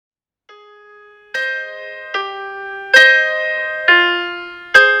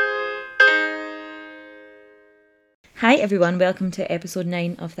Hi everyone, welcome to episode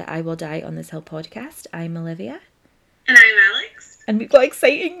 9 of the I Will Die on This Hill podcast. I'm Olivia. And I'm Alex. And we've got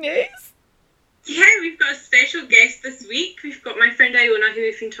exciting news. Yeah, we've got a special guest this week. We've got my friend Iona, who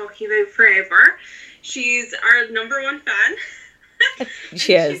we've been talking about forever. She's our number one fan.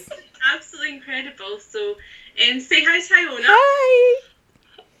 She is. She's absolutely incredible. So, say hi to Iona. Hi!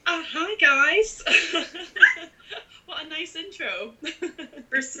 Hi guys. What a nice intro.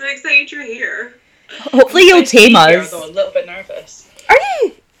 We're so excited you're here. Hopefully you'll tame us. Though, a little bit nervous. Are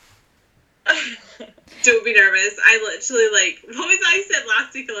you? Don't be nervous. I literally, what was I said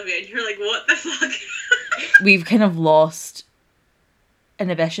last week, Olivia? And you're like, what the fuck? We've kind of lost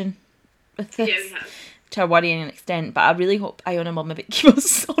inhibition with this. Yeah, we have. To a worrying extent, but I really hope Iona will maybe keep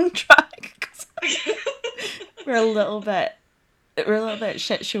us on track. 'Cause we're a little bit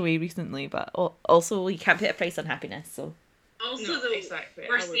shit showy recently, but also we can't put a price on happiness, so. Also, No, though, exactly.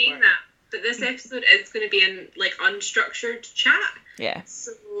 we're saying that, but this episode is going to be in, unstructured chat. Yeah.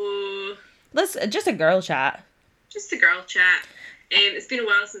 So... Just a girl chat. Just a girl chat. It's been a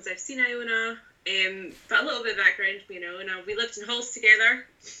while since I've seen Iona. But a little bit of background to me and Iona. We lived in halls together.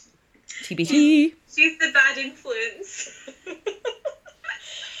 TBT. She's the bad influence.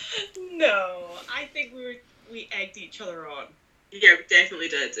 No, I think we egged each other on. Yeah, we definitely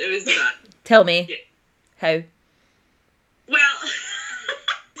did. It was bad. Tell me. Yeah. How? Well,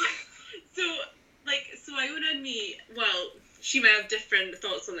 so Iona and me, she might have different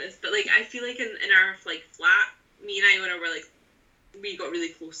thoughts on this, but I feel like in our flat, me and Iona were we got really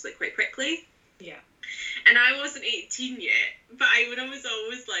close quite quickly. Yeah. And I wasn't 18 yet, but Iona was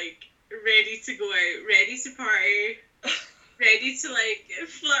always ready to go out, ready to party, ready to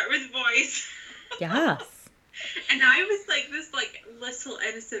flirt with boys. Yes. And I was this little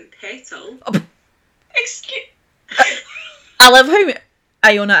innocent petal. Excuse. I love how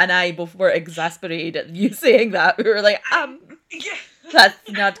Iona and I both were exasperated at you saying that. We were like, Yeah. that's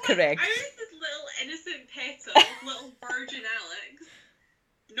not correct. I was this little innocent petal, little virgin Alex.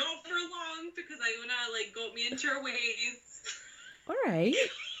 Not for long, because Iona got me into her ways. Alright.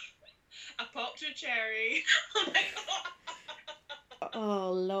 I popped a cherry. Oh my god.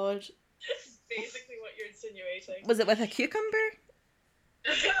 Oh, Lord. Basically what you're insinuating. Was it with a cucumber?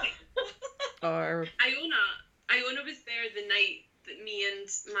 Or... Iona was there the night that me and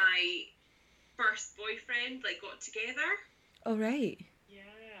my first boyfriend got together. Oh, right. Yeah.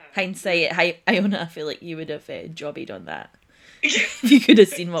 Hindsight, Iona, I feel like you would have jobbied on that. If you could have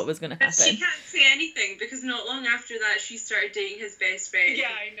seen what was going to But happen. she can't say anything, because not long after that she started dating his best friend. Yeah,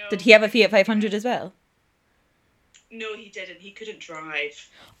 I know. Did he have a Fiat 500 as well? No, he didn't. He couldn't drive.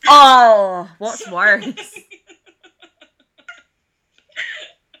 Oh, what's worse? Look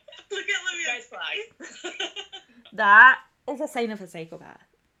at Olivia. Red flag. That is a sign of a psychopath.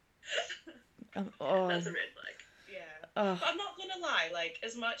 Oh. That's a red flag. Yeah. Oh. But I'm not gonna lie,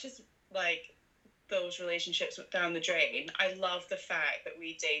 as much as those relationships went down the drain, I love the fact that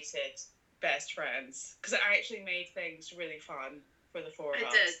we dated best friends, because it actually made things really fun for the four of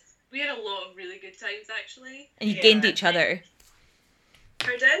us. It did. We had a lot of really good times, actually. And you Yeah. gained each other.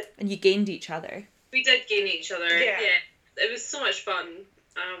 Pardon? And you gained each other. We did gain each other. Yeah. It was so much fun.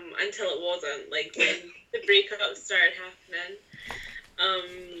 Until it wasn't. When the breakup started happening.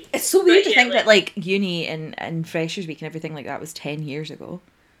 It's so weird But to yeah, think that uni and Freshers Week and everything like that was 10 years ago.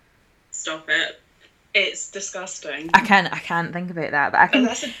 Stop it. It's disgusting. I can't think about that, but I And can.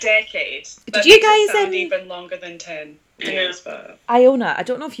 that's a decade. Did That you makes it guys, sound even longer than 10 years, but... Iona, I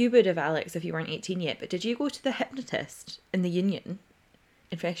don't know if you would have, Alex, if you weren't 18 yet, but did you go to the hypnotist in the Union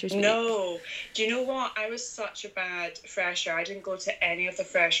in Freshers Week? No. Do you know what? I was such a bad fresher. I didn't go to any of the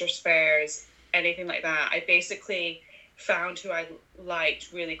freshers' fairs, anything like that. I basically found who I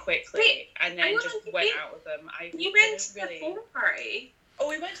liked really quickly. Wait, and then Iona, just you went went- out with them. You went to the phone party. Oh,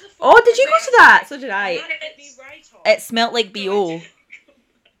 we went to the Oh, did you go to that? So did I. Let me right off. It smelt like BO.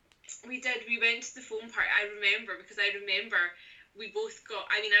 We did. We went to the phone party. I remember, because I remember we both got...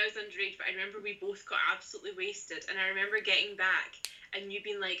 I mean, I was underage, but I remember we both got absolutely wasted. And I remember getting back and you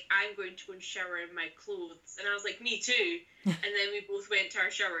being like, I'm going to go and shower in my clothes. And I was like, me too. And then we both went to our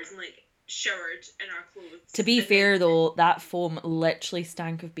showers and showered in our clothes. To be And fair, then- though, that foam literally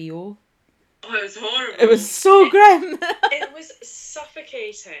stank of BO. Oh, it was horrible. It was so grim. It was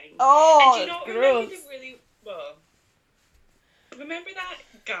suffocating. Oh, and do you know, gross. remember the really... Well... Remember that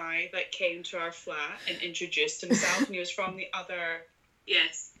guy that came to our flat and introduced himself, and he was from the other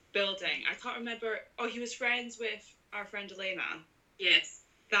Yes. building? I can't remember. Oh, he was friends with our friend Elena. Yes.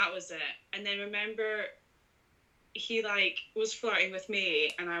 That was it. And then remember he like was flirting with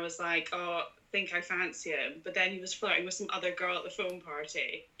me, and I was like, oh, think I fancy him. But then he was flirting with some other girl at the phone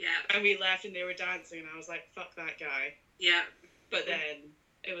party. Yeah. And we left and they were dancing, and I was like, fuck that guy. Yeah. But then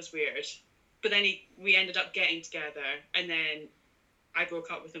it was weird. But then we ended up getting together, and then I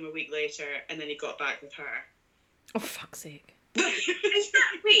broke up with him a week later, and then he got back with her. Oh, fuck's sake. Is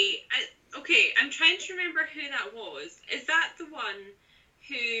that, wait, okay, I'm trying to remember who that was. Is that the one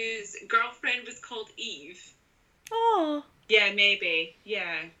whose girlfriend was called Eve? Oh. Yeah, maybe.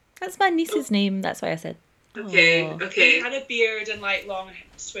 Yeah. That's my niece's name. That's why I said. Okay, Aw. okay. He had a beard and like long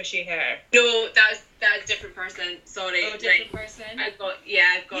swishy hair. No, that's a different person. Sorry. Oh, a different person? I've got You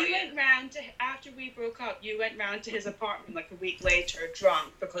it. went round to, after we broke up, you went round to his apartment like a week later,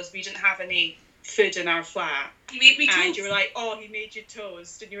 drunk, because we didn't have any food in our flat. He made me toast. And you were like, oh, he made you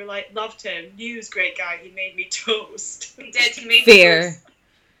toast. And you were like, loved him. He was a great guy. He made me toast. He did. He made Fair. me toast.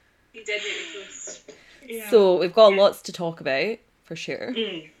 He did make me toast. Yeah. So we've got lots to talk about, for sure.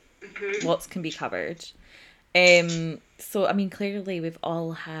 Mm-hmm. Lots can be covered. So, I mean, clearly we've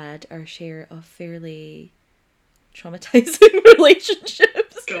all had our share of fairly traumatizing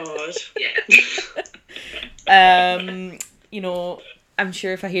relationships. God. Yeah. You know, I'm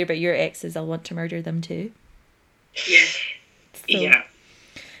sure if I hear about your exes, I'll want to murder them too. Yeah. So, Yeah.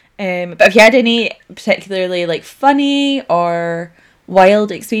 But have you had any particularly like funny or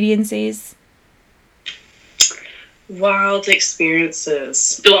wild experiences? Wild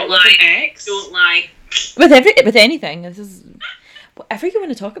experiences. Don't With lie. an ex? Don't lie. With anything. This is whatever you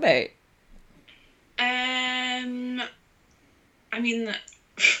want to talk about. I mean,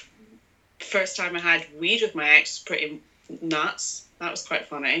 first time I had weed with my ex was pretty nuts. That was quite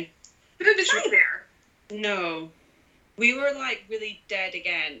funny. But it was right there. No. We were like really dead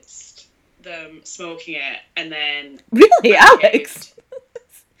against them smoking it, and then Really, Alex?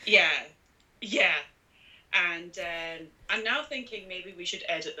 yeah. And I'm now thinking maybe we should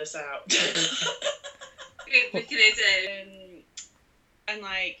edit this out. We can edit. And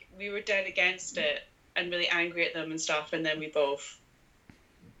like we were dead against it and really angry at them and stuff, and then we both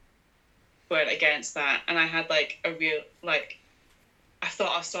went against that, and I had like a real like I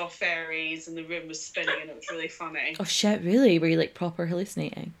thought I saw fairies and the room was spinning and it was really funny. Oh shit, really? Were you like proper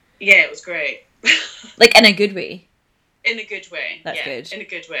hallucinating? Yeah, it was great. Like in a good way? In a good way. That's yeah, good. In a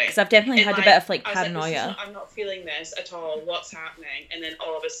good way. Because I've definitely had a bit of like I was paranoia. I'm not feeling this at all. What's happening? And then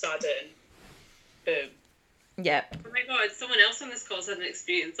all of a sudden, boom. Yeah. Oh my god, someone else on this call's had an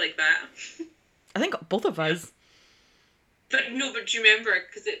experience like that. I think both of us. But do you remember?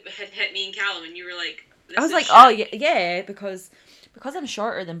 Because it had hit me and Callum, and you were like, this I was is like, shit. oh yeah, because I'm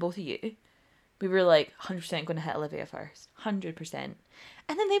shorter than both of you. We were like 100% going to hit Olivia first. 100%. And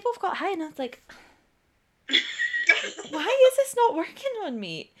then they both got high and I was like, why is this not working on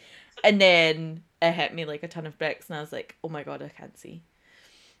me? And then it hit me like a ton of bricks and I was like, oh my god, I can't see.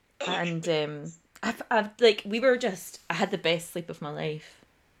 And I've like, I had the best sleep of my life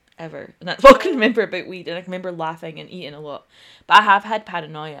ever. And that's all I can remember about weed. And I can remember laughing and eating a lot. But I have had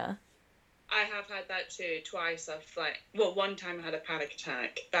paranoia. I have had that too, twice. One time I had a panic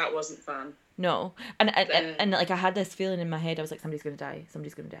attack. That wasn't fun. No. And like I had this feeling in my head, I was like, somebody's going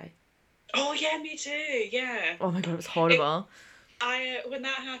to die. Oh yeah, me too, yeah. Oh my god, it was horrible. When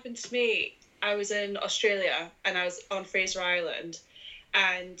that happened to me, I was in Australia and I was on Fraser Island,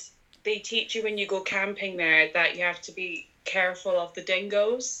 and they teach you when you go camping there that you have to be careful of the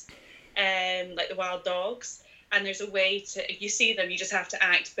dingoes, like the wild dogs, and there's a way to, if you see them, you just have to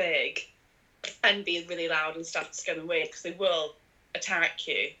act big and be really loud and stuff to scare them away because they will attack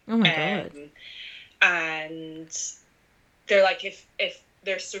you. Oh my god. And they're like, if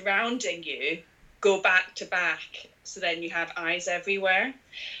they're surrounding you, go back to back, so then you have eyes everywhere.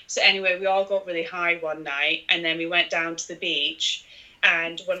 So anyway, we all got really high one night, and then we went down to the beach,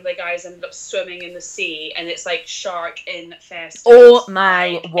 and one of the guys ended up swimming in the sea, and it's like shark infested. Oh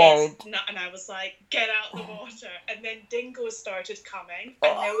my word. And I was like, get out the water. And then dingoes started coming,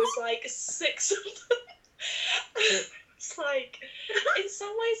 and there was like 6 of them. It's like, in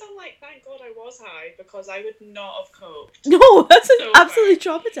some ways I'm like, thank God I was high, because I would not have coped. No, that's So absolutely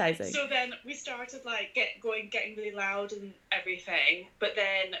traumatizing. So then we started like getting really loud and everything. But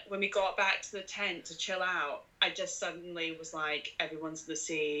then when we got back to the tent to chill out, I just suddenly was like, everyone's in the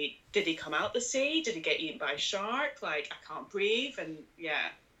sea. Did he come out the sea? Did he get eaten by a shark? Like, I can't breathe. And yeah,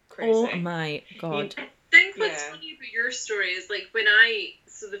 crazy. Oh my god. I think what's Yeah. funny about your story is like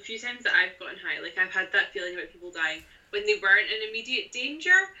so the few times that I've gotten high, like I've had that feeling about people dying when they weren't in immediate danger.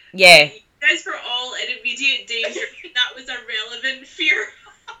 Yeah. You guys were all in immediate danger. That was a relevant fear.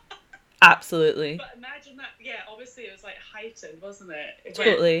 Absolutely. But imagine that, yeah, obviously it was like heightened, wasn't it?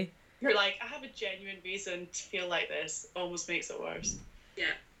 Totally. You're like, I have a genuine reason to feel like this. Almost makes it worse.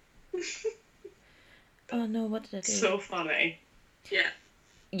 Yeah. Oh no, what did I do? So funny. Yeah.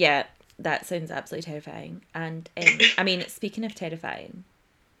 Yeah, that sounds absolutely terrifying. And I mean, speaking of terrifying,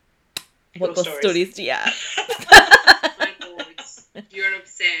 what ghost stories do you have? My God, you're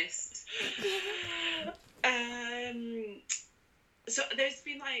obsessed. So there's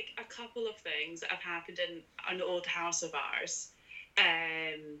been like a couple of things that have happened in an old house of ours,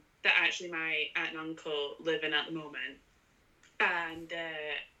 that actually my aunt and uncle live in at the moment, and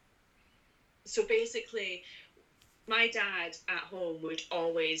so basically, my dad at home would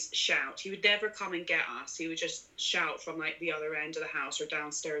always shout. He would never come and get us. He would just shout from like the other end of the house or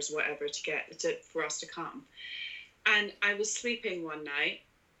downstairs or whatever for us to come. And I was sleeping one night,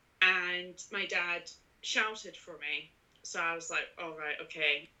 and my dad shouted for me. So I was like, all right,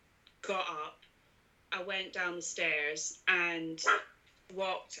 okay. Got up. I went down the stairs and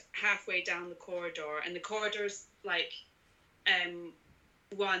walked halfway down the corridor. And the corridor's like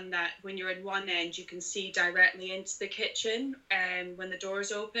one that when you're in one end, you can see directly into the kitchen when the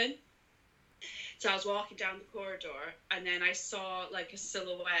door's open. So I was walking down the corridor, and then I saw like a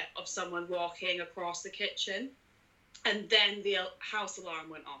silhouette of someone walking across the kitchen. And then the house alarm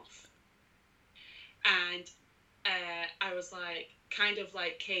went off. And I was like, kind of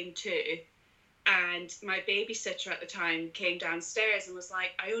like came to, and my babysitter at the time came downstairs and was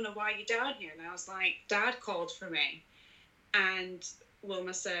like, Iona, why are you down here? And I was like, Dad called for me. And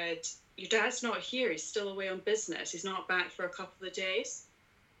Wilma said, your dad's not here. He's still away on business. He's not back for a couple of days.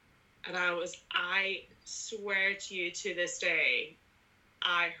 And I swear to you to this day,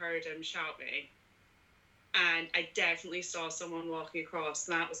 I heard him shout me. And I definitely saw someone walking across.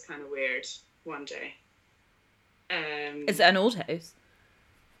 And that was kind of weird one day. Is it an old house?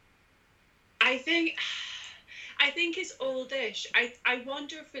 I think it's oldish. I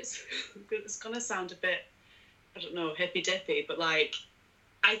wonder if it's going to sound a bit, I don't know, hippy-dippy, but like,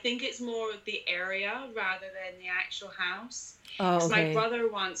 I think it's more the area rather than the actual house. Oh, okay. My brother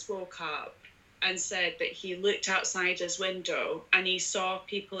once woke up and said that he looked outside his window and he saw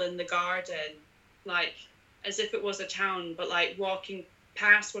people in the garden, like, as if it was a town, but like walking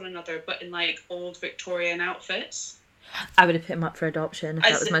past one another, but in like old Victorian outfits. I would have put him up for adoption if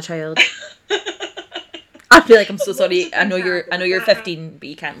that was my child. I'd be like, I'm so sorry. I know you're 15, but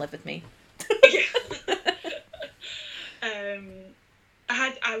you can't live with me.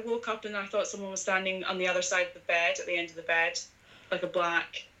 I woke up and I thought someone was standing on the other side of the bed, at the end of the bed, like a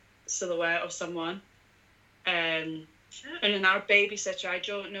black silhouette of someone. And then our babysitter, I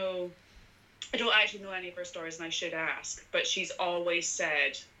don't actually know any of her stories, and I should ask, but she's always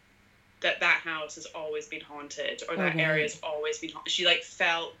said that house has always been haunted, or that area has always been haunted. She like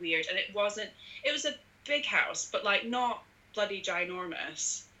felt weird, and it was a big house, but like not bloody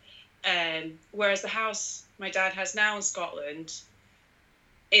ginormous. Whereas the house my dad has now in Scotland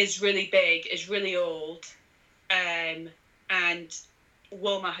is really big, is really old, and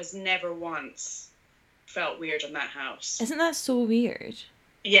Wilma has never once felt weird in that house. Isn't that so weird?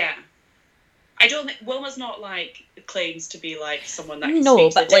 Yeah. I don't think Wilma's not like claims to be like someone that can no,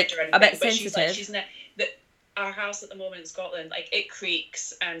 speak but to the like dead or anything, a bit but sensitive. Our house at the moment in Scotland, like it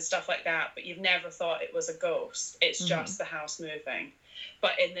creaks and stuff like that, but you've never thought it was a ghost. It's just the house moving.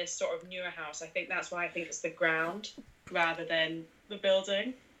 But in this sort of newer house, I think that's why I think it's the ground rather than the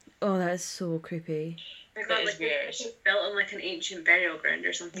building. Oh, that is so creepy. I got like weird. It's built on like an ancient burial ground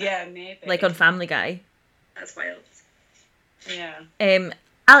or something. Yeah, maybe. Like on Family Guy. That's wild. Yeah.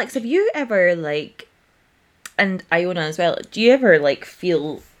 Alex, have you ever like, and Iona as well, do you ever like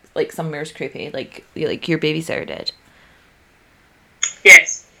feel like somewhere's creepy, like your babysitter did?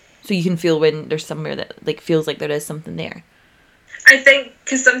 Yes. So you can feel when there's somewhere that like feels like there is something there? I think,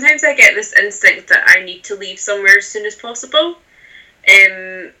 because sometimes I get this instinct that I need to leave somewhere as soon as possible.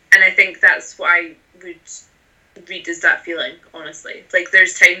 And I think that's what I would read as that feeling, honestly. Like,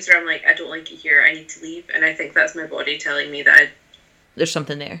 there's times where I'm like, I don't like it here, I need to leave. And I think that's my body telling me that there's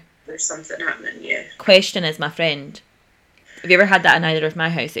something there. There's something happening, yeah. Question is, my friend, have you ever had that in either of my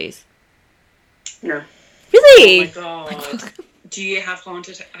houses? No. Really? Oh my God. Do you have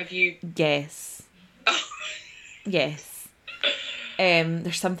haunted? Have you? Yes. Oh. Yes.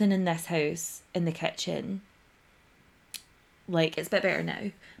 There's something in this house, in the kitchen. Like, it's a bit better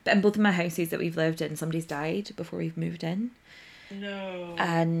now. But in both of my houses that we've lived in, somebody's died before we've moved in. No.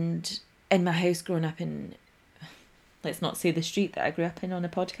 And in my house growing up in, let's not say the street that I grew up in on a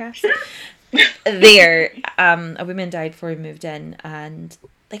podcast. There, a woman died before we moved in, and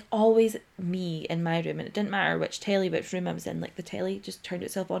like always me in my room, and it didn't matter which room I was in, like the telly just turned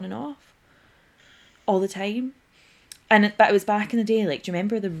itself on and off all the time. But it was back in the day, like, do you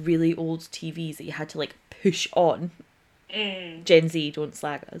remember the really old TVs that you had to, like, push on? Gen Z, don't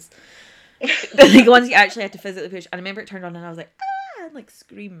slag us. The ones you actually had to physically push. And I remember it turned on and I was like, ah, and, like,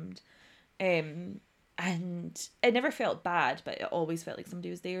 screamed. And it never felt bad, but it always felt like somebody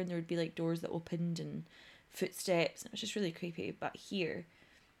was there, and there would be, like, doors that opened and footsteps, and it was just really creepy. But here,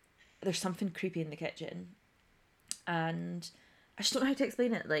 there's something creepy in the kitchen. And I just don't know how to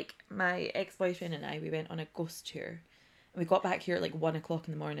explain it. Like, my ex-boyfriend and I, we went on a ghost tour. And we got back here at like 1 o'clock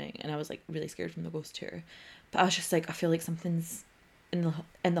in the morning, and I was like really scared from the ghost tour. But I was just like, I feel like something's in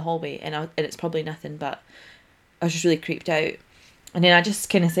the hallway, and it's probably nothing. But I was just really creeped out. And then I just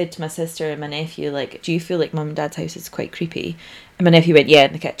kind of said to my sister and my nephew, like, do you feel like Mum and Dad's house is quite creepy? And my nephew went, yeah,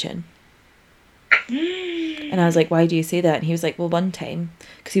 in the kitchen. And I was like, why do you say that? And he was like, well, one time,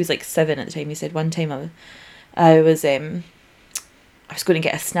 because he was like 7 at the time, he said one time I was going to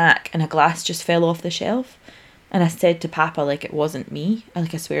get a snack, and a glass just fell off the shelf. And I said to Papa, like, it wasn't me. I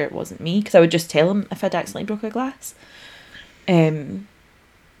swear it wasn't me. Because I would just tell him if I'd accidentally broke a glass.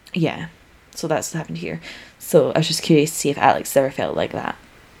 Yeah. So that's what happened here. So I was just curious to see if Alex ever felt like that.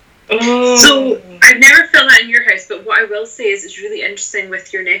 Oh. So I've never felt that in your house, but what I will say is it's really interesting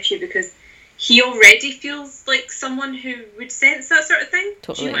with your nephew, because he already feels like someone who would sense that sort of thing.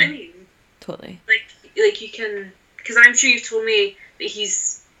 Totally. Do you know what I mean? Totally. Like you can... Because I'm sure you've told me that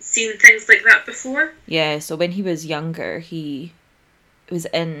he's seen things like that before. Yeah, so when he was younger, he was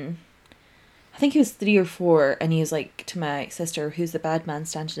in, I think he was 3 or 4, and he was like to my sister, who's the bad man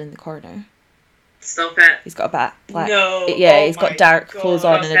standing in the corner? Stop it. He's got a black. No. Yeah, he's got dark clothes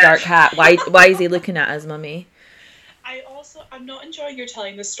on and a dark hat. Why is he looking at us, Mummy? I'm not enjoying your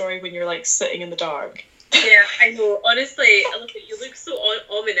telling this story when you're like sitting in the dark. Yeah, I know. Honestly, you look so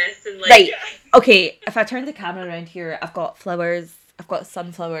ominous and like... Right, okay, if I turn the camera around here, I've got flowers, I've got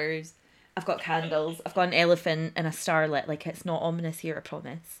sunflowers, I've got candles, I've got an elephant and a starlet. Like, it's not ominous here, I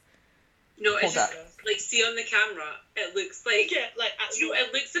promise. No, it's just, like, see on the camera, it looks like... Yeah, like... You know,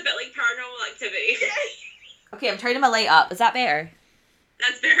 it looks a bit like Paranormal Activity. Okay, I'm turning my light up. Is that better?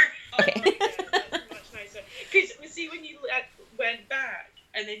 That's better. Okay. Oh, yeah, that's much nicer. Because, see, when you went back,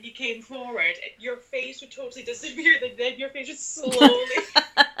 and then you came forward, your face would totally disappear, and then your face would slowly... It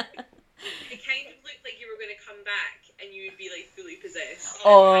kind of looked like you were going to come back, and you would be, like, fully possessed.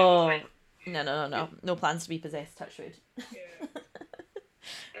 Oh, no. No plans to be possessed, touch wood. Yeah.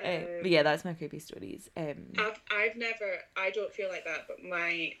 But yeah, that's my creepy stories. I don't feel like that, but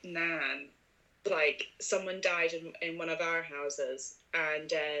my nan, like, someone died in one of our houses,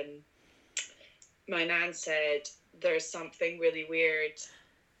 and my nan said there's something really weird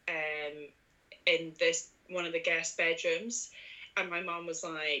in one of the guest bedrooms, and my mum was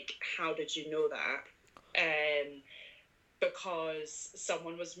like, how did you know that? Because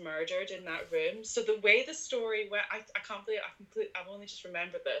someone was murdered in that room. So the way the story went, I can't believe I've only just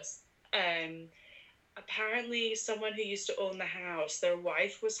remembered this. Apparently someone who used to own the house, their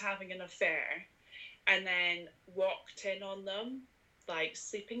wife was having an affair, and then walked in on them, like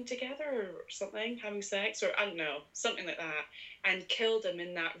sleeping together or something, having sex, or I don't know, something like that, and killed him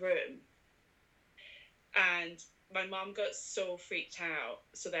in that room. And my mum got so freaked out,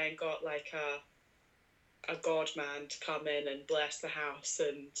 so then got like a god man to come in and bless the house,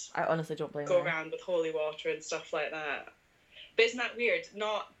 and I honestly don't blame go her. around with holy water and stuff like that. But isn't that weird?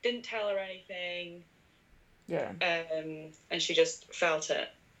 Didn't tell her anything. Yeah. And she just felt it.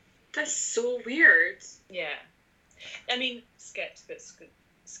 That's so weird. Yeah. I mean, skeptics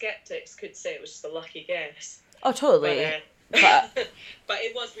could say it was just a lucky guess. Oh, totally. But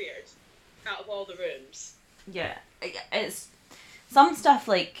it was weird. Out of all the rooms. Yeah. It's some stuff,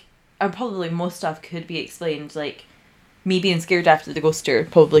 like, and probably most stuff could be explained, like, me being scared after the ghost tour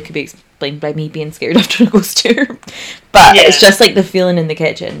probably could be explained by me being scared after the ghost tour. But yeah. It's just, like, the feeling in the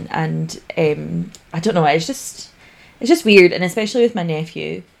kitchen, and I don't know, it's just weird, and especially with my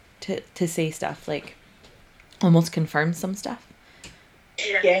nephew, to say stuff, like, almost confirm some stuff.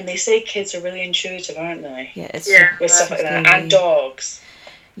 Yeah, and they say kids are really intuitive, aren't they? Yeah, it's with stuff like that, and dogs.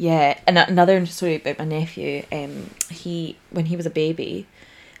 Yeah, and another story about my nephew, when he was a baby,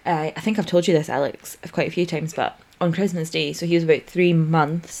 I think I've told you this, Alex, quite a few times, but on Christmas Day, so he was about 3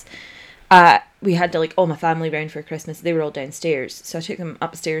 months, we had, like, all my family round for Christmas. They were all downstairs, so I took them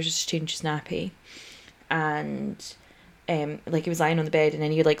upstairs just to change his nappy, and, like, he was lying on the bed, and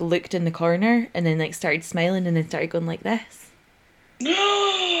then he, like, looked in the corner, and then, like, started smiling, and then started going like this.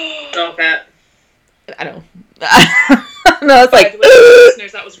 Stop it. I know. No, it's like... By the way,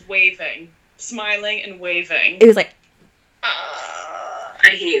 listeners, that was waving. Smiling and waving. It was like... I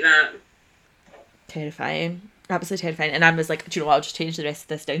hate that. Terrifying. Absolutely terrifying. And I was like, do you know what, I'll just change the rest of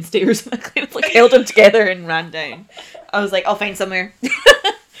this downstairs. And I kind of, like, held him together and ran down. I was like, I'll find somewhere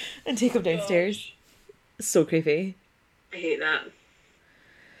and take him downstairs. Gosh. So creepy. I hate that.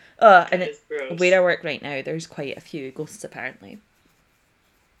 And That is gross. where I work right now, there's quite a few ghosts apparently.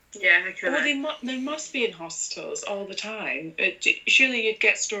 Yeah, I can. Well, they must be in hospitals all the time. Surely you'd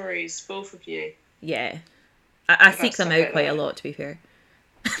get stories, both of you. Yeah. I seek them stuff out like quite a that. lot, to be fair.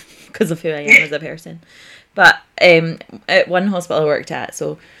 Because of who I am as a person. But at one hospital I worked at,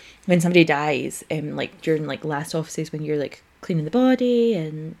 so when somebody dies, like during like last offices when you're like cleaning the body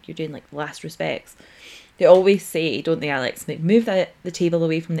and you're doing like last respects, they always say, don't they, Alex, like, move the table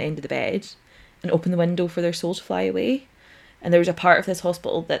away from the end of the bed and open the window for their soul to fly away. And there was a part of this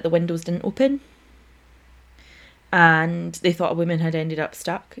hospital that the windows didn't open. And they thought a woman had ended up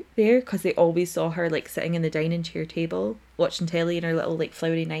stuck there because they always saw her like sitting in the dining chair table watching telly in her little like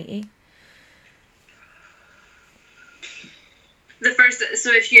flowery nightie.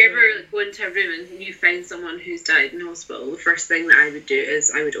 So if you ever like, go into a room and you find someone who's died in hospital, the first thing that I would do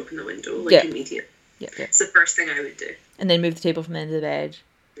is I would open the window like immediately. Yeah. It's the first thing I would do. And then move the table from the end of the bed.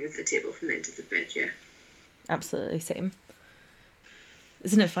 Move the table from the end of the bed, yeah. Absolutely same.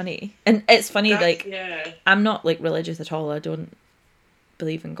 Isn't it funny? And it's funny, like, Yeah. I'm not like religious at all. I don't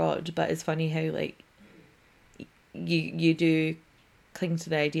believe in God, but it's funny how like you do cling to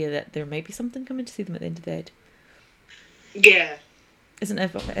the idea that there might be something coming to see them at the end of the bed. Yeah. Isn't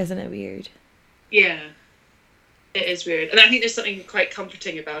it weird? Yeah. It is weird. And I think there's something quite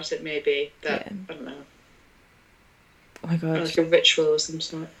comforting about it, maybe. That, Yeah. I don't know. Oh my god. Like a ritual of some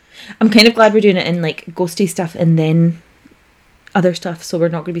sort. I'm kind of glad we're doing it in like ghosty stuff and then other stuff, so we're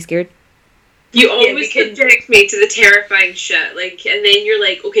not going to be scared. You always subject me to the terrifying shit, like, and then you're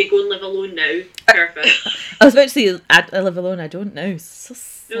like, okay, go and live alone now. Perfect. I was about to say, I live alone. I don't know. So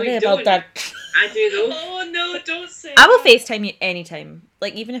sorry you about don't. that. I do though. Oh no, don't say I will that. FaceTime you anytime.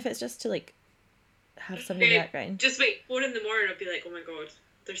 Like, even if it's just to, like, have somebody in the background. Just wait, 4 in the morning, I'll be like, oh my god,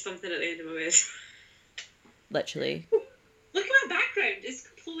 there's something at the end of my bed. Literally. Look at my background, it's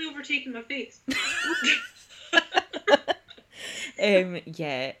completely overtaking my face.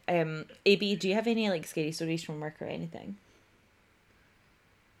 Yeah. AB, do you have any, like, scary stories from work or anything?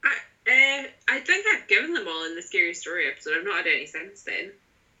 I think I've given them all in the Scary Story episode. I've not had any since then.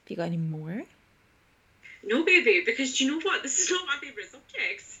 Have you got any more? No, baby, because do you know what? This is not my favourite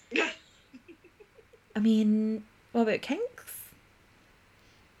subject. I mean, what about kinks?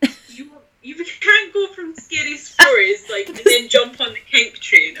 You can't go from scary stories, like, and then jump on the kink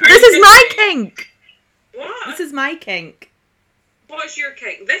train. This is my kink! What? This is my kink. What's your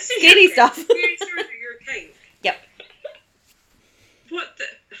kink? This is Scary your stuff. Kink. Scary stories are your kink. Yep. What the...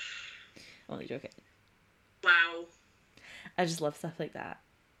 I'm only joking. Wow. I just love stuff like that.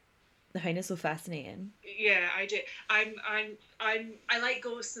 I find it so fascinating. Yeah, I do. I like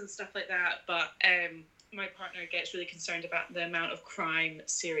ghosts and stuff like that, but my partner gets really concerned about the amount of crime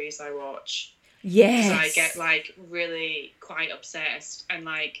series I watch. Yes. So I get like really quite obsessed, and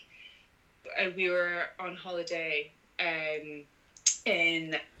like we were on holiday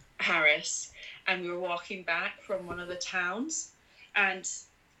in Harris, and we were walking back from one of the towns, and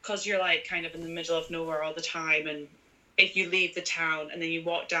because you're like kind of in the middle of nowhere all the time, and if you leave the town and then you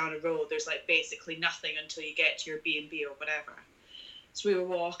walk down a road, there's like basically nothing until you get to your B&B or whatever. So we were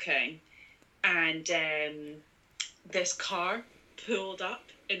walking, and this car pulled up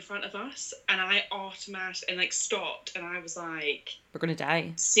in front of us, and I automatically like stopped, and I was like, we're gonna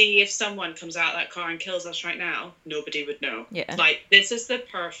die. See, if someone comes out of that car and kills us right now, nobody would know. Yeah. Like, this is the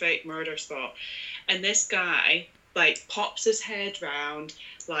perfect murder spot. And this guy like pops his head round,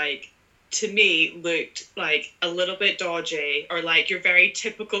 like, to me looked like a little bit dodgy, or like your very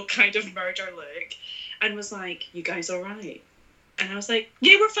typical kind of murder look, and was like, you guys all right? And I was like,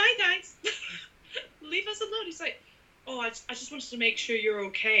 yeah, we're fine, guys. Leave us alone. He's like, oh, I just wanted to make sure you're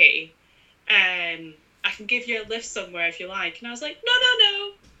okay. I can give you a lift somewhere if you like. And I was like,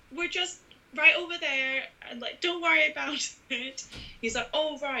 no, we're just right over there, and like, don't worry about it. He's like,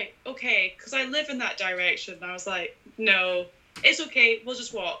 oh, right, okay, because I live in that direction. And I was like, no, it's okay, we'll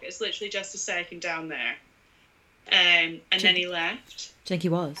just walk, it's literally just a second down there. And then he left. Do you think he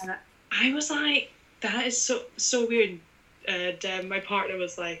was? And I was like, that is so weird. And my partner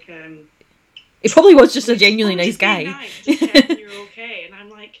was like, He probably was just a genuinely nice just guy. being nice, just checking you're okay. And I'm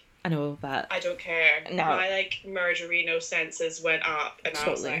like, I know, but I don't care. No. My like murderino senses went up, and I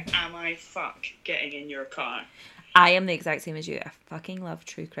was Totally. like, am I fuck getting in your car? I am the exact same as you. I fucking love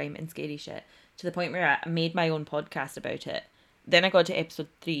true crime and scary shit to the point where I made my own podcast about it. Then I got to episode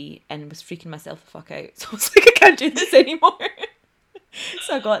 3 and was freaking myself the fuck out. So I was like, I can't do this anymore.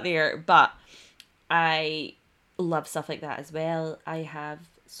 So I got there, but I love stuff like that as well. I have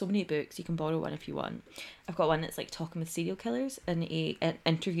so many books. You can borrow one if you want. I've got one that's like talking with serial killers, and he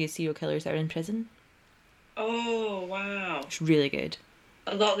interviews serial killers that are in prison. Oh, wow. It's really good.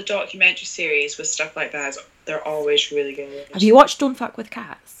 A lot of the documentary series with stuff like that, they're always really good. Have you watched Don't Fuck with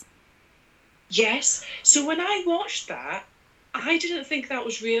Cats? Yes. So when I watched that, I didn't think that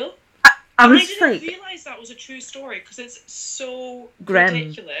was real. I was didn't realise that was a true story because it's so grim.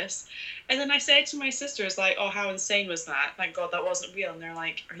 ridiculous. And then I said to my sisters, like, oh, how insane was that? Thank God that wasn't real. And they're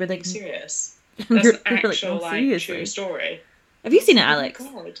like, are you being serious? That's an actual, true story. Have you seen it, Alex?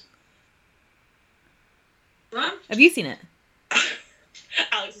 Oh, my God. What? Have you seen it?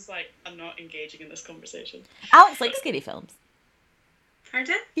 Alex is like, I'm not engaging in this conversation. Alex likes scary films.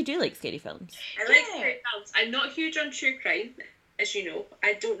 Pardon? You do like scary films. I like scary films. I'm not huge on true crime, as you know.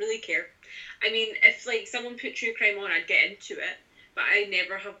 I don't really care. I mean, if like someone put true crime on, I'd get into it. But I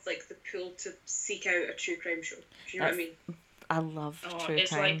never have like the pull to seek out a true crime show. Do you know what I mean? I love true crime.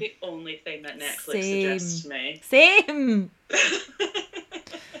 It's like the only thing that Netflix suggests to me. Same.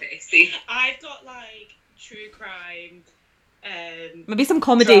 I've got like true crime, maybe some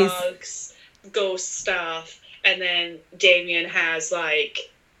comedies, drugs, ghost stuff, and then Damien has like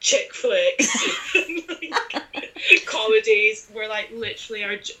chick flicks, like, comedies where like literally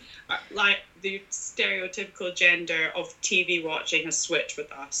our like the stereotypical gender of TV watching has switched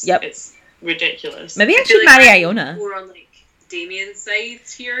with us. Yep, it's ridiculous. Maybe I should marry Iona. More on like Damien's side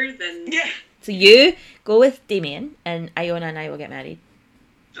here than So you go with Damien, and Iona and I will get married.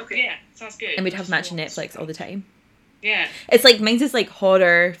 Okay. Yeah, sounds good. And we'd have matching Netflix all the time. Yeah. It's like, mine's is like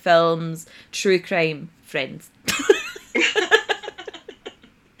horror, films, true crime, Friends.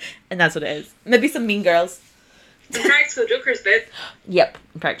 And that's what it is. Maybe some Mean Girls. And Practical Jokers, babe. Yep,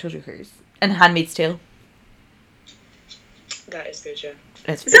 Practical Jokers. And Handmaid's Tale. That is good, yeah.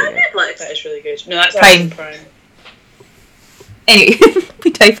 Is that on Netflix? That is really good. No, that's Prime. Prime. Anyway,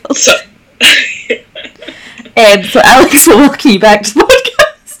 we typed. So Alex will welcome you back to the podcast.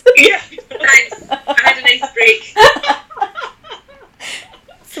 Yeah. Thanks. I had a nice break.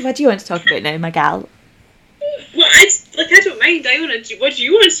 So what do you want to talk about now, my gal? Well, I don't mind. What do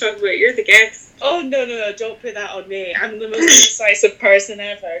you want to talk about? You're the guest. Oh, no, don't put that on me. I'm the most indecisive person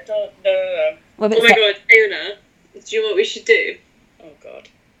ever. No. Oh my God, Iona, do you know what we should do? Oh, God.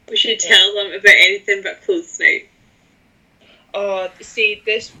 We should tell them about anything but clothes night. Oh, see,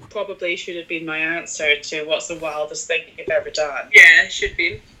 this probably should have been my answer to what's the wildest thing you've ever done. Yeah, it should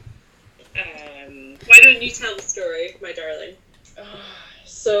be. Why don't you tell the story, my darling?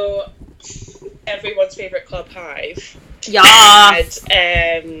 So, everyone's favourite club, Hive, Yeah. had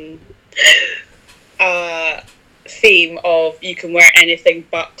a theme of you can wear anything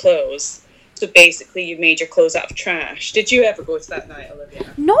but clothes. So basically, you made your clothes out of trash. Did you ever go to that night,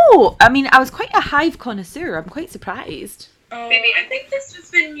 Olivia? No, I mean, I was quite a Hive connoisseur. I'm quite surprised. Baby, I think this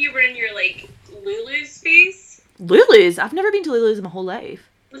was when you were in your, like, Lulu's phase. Lulu's? I've never been to Lulu's in my whole life.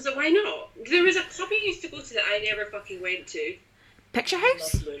 Was it? Why not? There was a club you used to go to that I never fucking went to. Picture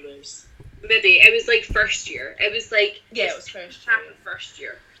House? I love Lulu's. Maybe. It was, like, first year. It was, like... Yeah, it was first half year. of first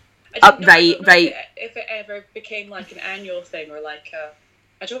year. I don't know right. If it ever became, like, an annual thing or, like,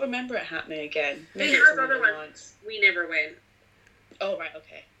 I don't remember it happening again. Maybe Maybe it it had was other only ones. once. We never went. Oh, right,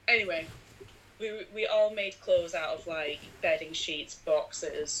 okay. Anyway, we all made clothes out of, like, bedding sheets,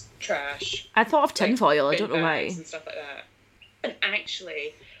 boxes, trash. I thought of tinfoil. I bin don't know why. bags and stuff like that. And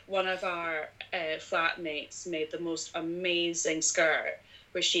actually, one of our flatmates made the most amazing skirt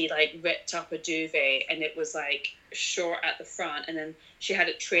where she, like, ripped up a duvet and it was, like, short at the front and then she had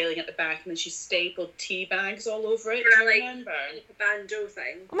it trailing at the back and then she stapled tea bags all over it. Do you remember? Like a bandeau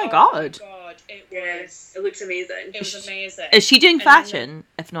thing. Oh my god. It looks amazing. It was amazing. Is she doing fashion?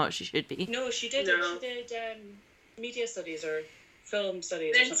 If not, she should be. No, she did. No. She did media studies or film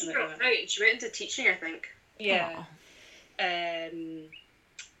studies Then or she something dropped like that. out and she went into teaching, I think. Yeah. And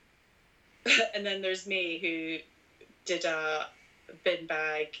then there's me who did a bin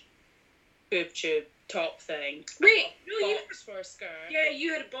bag, boob tube top thing. Wait, no, you box for a skirt. Yeah,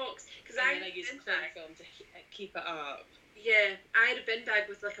 you had a box because I And then I used cling film to keep it up. Yeah, I had a bin bag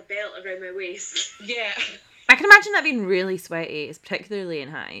with like a belt around my waist. Yeah. I can imagine that being really sweaty, particularly in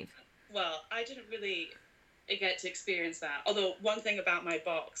Hive. Well, I didn't really get to experience that. Although one thing about my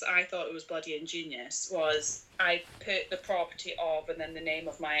box, I thought it was bloody ingenious, was I put the property of and then the name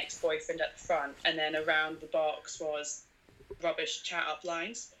of my ex-boyfriend at the front, and then around the box was rubbish chat up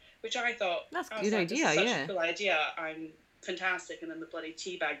lines, which I thought that's a good good idea. idea. Such Yeah, a cool idea. I'm fantastic. And then the bloody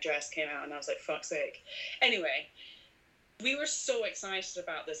teabag dress came out, and I was like, fuck's sake. Anyway, we were so excited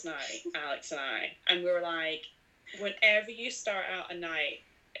about this night, Alex and I, and we were like, whenever you start out a night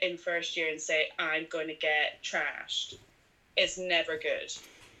in first year and say, I'm going to get trashed, it's never good.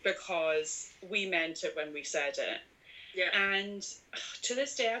 because we meant it when we said it. Yeah. And to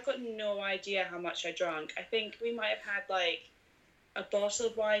this day, I've got no idea how much I drank. I think we might have had like a bottle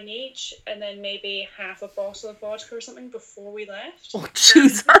of wine each, and then maybe half a bottle of vodka or something before we left. Oh,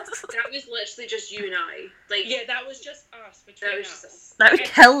 Jesus. That was literally just you and I. Like, Yeah, that was just us between That was us. just- That would I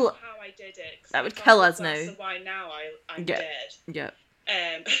don't kill. know how I did it. 'Cause That would if I kill have us a glass now. of wine now, I'm Yeah. dead. Yeah.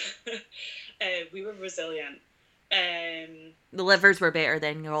 We were resilient. The livers were better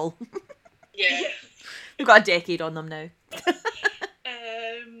then, y'all. yeah. We've got a decade on them now.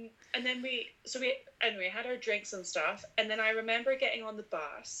 And then we had our drinks and stuff, and then I remember getting on the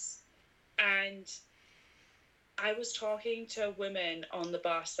bus, and I was talking to a woman on the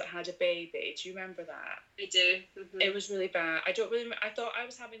bus that had a baby. Do you remember that? I do. Mhm. It was really bad. I don't really. I thought I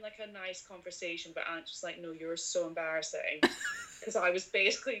was having like a nice conversation, but Aunt's just like, "No, you're so embarrassing," because I was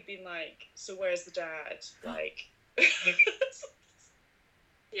basically being like, "So where's the dad?" Like.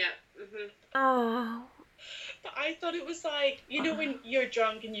 Yeah. Mhm. Oh. But I thought it was like, you know, when you're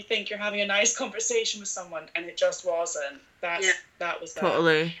drunk and you think you're having a nice conversation with someone and it just wasn't. That was that.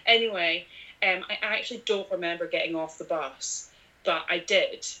 Totally. Anyway, I actually don't remember getting off the bus, but I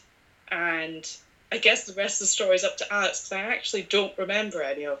did. And I guess the rest of the story is up to Alex, because I actually don't remember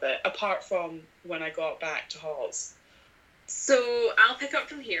any of it, apart from when I got back to Halls. So I'll pick up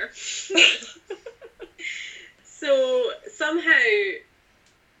from here. So somehow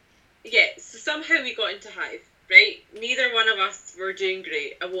we got into Hive, right? Neither one of us were doing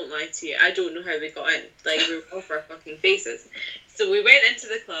great. I won't lie to you. I don't know how we got in. Like, we were off our fucking faces. So we went into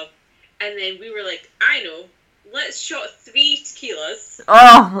the club, and then we were like, I know, let's shot 3 tequilas.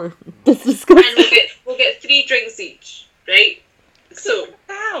 Oh, this is good. And we'll get 3 drinks each, right? So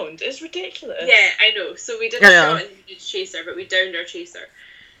Pound is ridiculous. yeah, I know. So we did a shot and we did chaser, but we downed our chaser.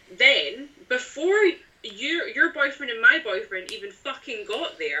 Then before your boyfriend and my boyfriend even fucking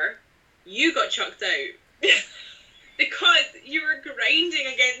got there, you got chucked out because you were grinding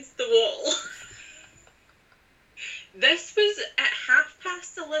against the wall. This was at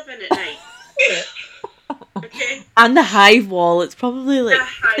 11:30 at night. Okay. And the hive wall, it's probably like The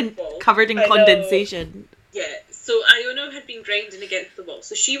hive wall. covered in I know. condensation. Yeah, so Iona had been grinding against the wall,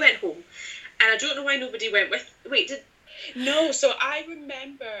 so she went home, and I don't know why nobody went with. Wait, did No, so I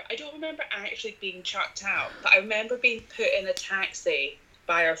don't remember actually being chucked out, but I remember being put in a taxi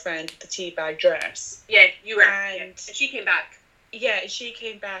by our friend with the teabag dress. yeah, you were, And- and she came back. Yeah, she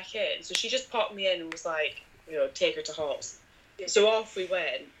came back in. So she just popped me in and was like, you know, take her to Halls. Yeah. So off we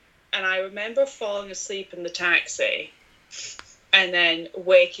went. And I remember falling asleep in the taxi and then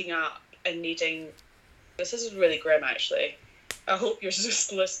waking up and needing... This is really grim, actually. I hope your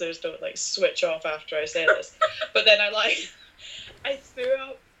listeners don't, like, switch off after I say this. But then I threw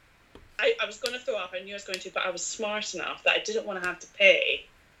up. I was going to throw up. I knew I was going to, but I was smart enough that I didn't want to have to pay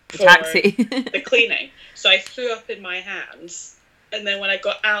The for taxi. the cleaning. So I threw up in my hands. And then when I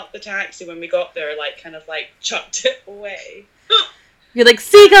got out the taxi, when we got there, like, kind of, like, chucked it away. You're like,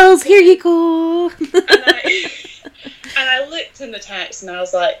 seagulls, here you go. And I looked in the taxi and I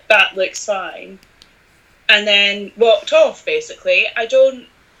was like, that looks fine. And then walked off, basically. I don't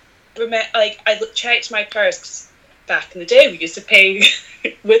remember, like, checked my purse, 'cause back in the day we used to pay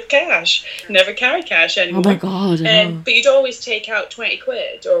with cash. Never carry cash anymore. Oh my god. I know. But you'd always take out 20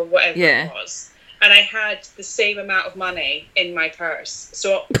 quid or whatever Yeah. it was. And I had the same amount of money in my purse.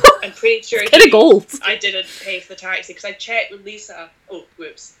 So I'm pretty sure Get a gold. I didn't pay for the taxi because I checked with Lisa. Oh,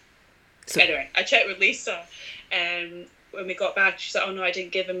 whoops. So- Anyway, I checked with Lisa. When we got back, she said, oh no, I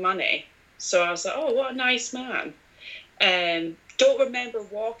didn't give him money. So I was like, oh, what a nice man. Don't remember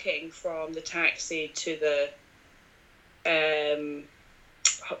walking from the taxi to the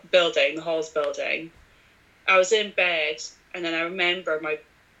building, the Halls building. I was in bed, and then I remember my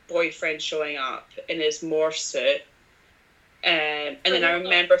boyfriend showing up in his morph suit. And then I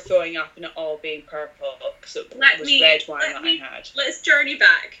remember throwing up and it all being purple because it was red wine that I had. Let's journey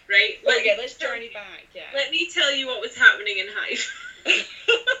back, right? Let's journey back, yeah. Let me tell you what was happening in Hive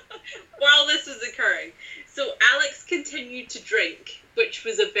while this was occurring. So Alex continued to drink, which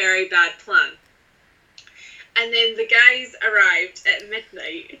was a very bad plan. And then the guys arrived at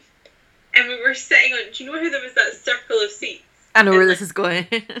midnight, and we were sitting on, do you know how there was that circle of seats? I know where this is going.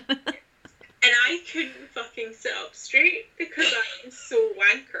 And I couldn't fucking sit up straight because I was so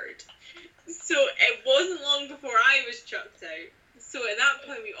wankered. So it wasn't long before I was chucked out. So at that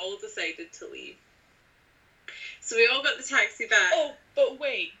point we all decided to leave. So we all got the taxi back. Oh, but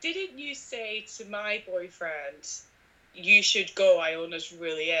wait, didn't you say to my boyfriend, you should go, Iona's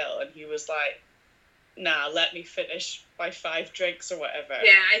really ill? And he was like, nah, let me finish my 5 drinks or whatever.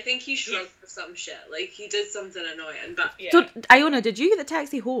 Yeah, I think he shrugged for some shit. Like, he did something annoying, but... Yeah. So, Iona, did you get the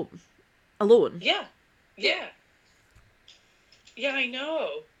taxi home? Alone? Yeah. Yeah, I know.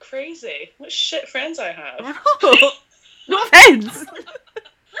 Crazy. What shit friends I have. No offense. Listen!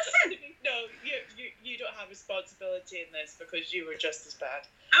 No, you don't have responsibility in this because you were just as bad.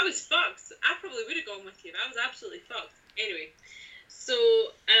 I was fucked. I probably would have gone with you. I was absolutely fucked. Anyway, so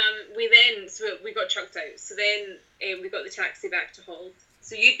we got chucked out. So then we got the taxi back to Hull.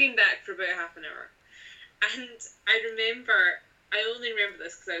 So you'd been back for about half an hour. And I only remember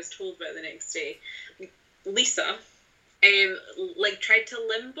this because I was told about it the next day. Lisa, tried to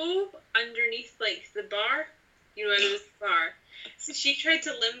limbo underneath, like, the bar. You know, there was the bar. So she tried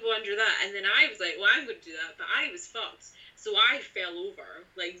to limbo under that, and then I was like, well, I'm going to do that, but I was fucked. So I fell over,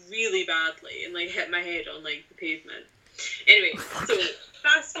 like, really badly, and, like, hit my head on, like, the pavement. Anyway, so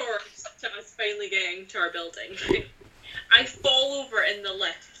fast forward to us finally getting to our building. I fall over in the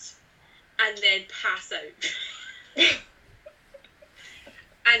lift, and then pass out.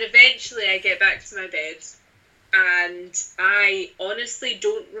 And eventually I get back to my bed, and I honestly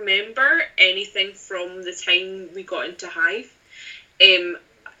don't remember anything from the time we got into Hive.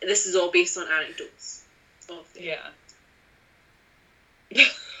 This is all based on anecdotes. Yeah.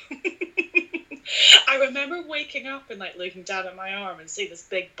 I remember waking up and, like, looking down at my arm and seeing this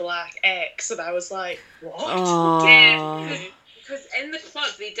big black X, and I was like, what? Yeah, because in the club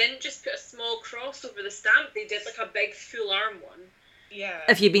they didn't just put a small cross over the stamp, they did, like, a big full arm one. Yeah.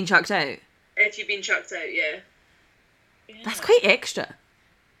 If you've been chucked out. If you've been chucked out, yeah. That's quite extra.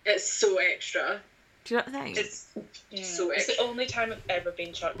 It's so extra. Do you not think? It's so It's extra. the only time I've ever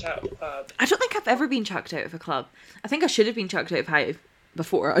been chucked out of a club. I don't think I've ever been chucked out of a club. I think I should have been chucked out of Hive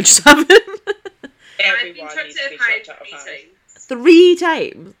before. I just haven't. I've been Everyone chucked needs to out be of Hive chucked out of 3 Hive. times. 3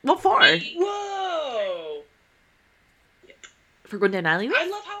 times. What for? Whoa! For going down alleyway? I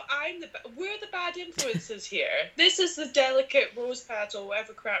love how we're the bad influences here. This is the delicate rose petal,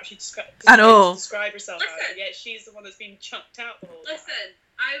 whatever crap she I know. describe herself as, Listen. and yet she's the one that's been chucked out the whole time. Listen,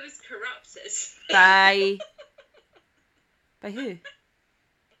 I was corrupted. By who?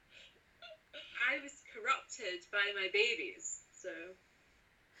 I was corrupted by my babies, so...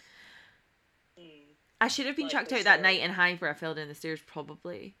 I should have been Like chucked the out that story. night in Hive where I fell down the stairs,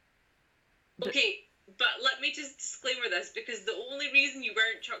 probably. Okay, but let me just disclaimer this, because the only reason you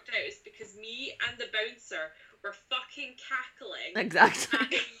weren't chucked out is because me and the bouncer were fucking cackling Exactly.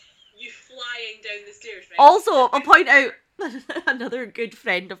 at you flying down the stairs, right? Also, I'll point out another good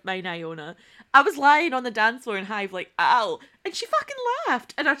friend of mine, Iona. I was lying on the dance floor in Hive like, ow, and she fucking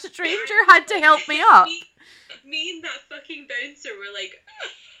laughed, and a stranger had to help me up. Me and that fucking bouncer were like...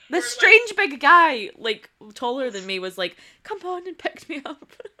 This strange big guy, like, taller than me, was like, come on, and picked me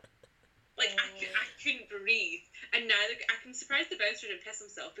up. Like, I couldn't breathe. And neither... I'm surprised the bouncer didn't piss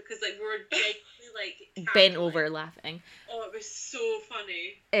himself, because, like, we were genuinely, like... Bent cackling. over laughing. Oh, it was so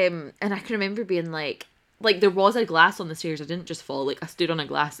funny. And I can remember being like, there was a glass on the stairs. I didn't just fall. Like, I stood on a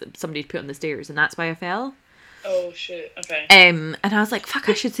glass that somebody put on the stairs, and that's why I fell. Oh shit, okay. And I was like, fuck,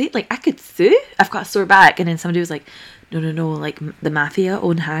 I should say, like, I could sue. I've got a sore back. And then somebody was like, no, like, the mafia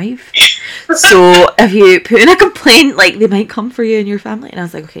own Hive. So if you put in a complaint, like, they might come for you and your family. And I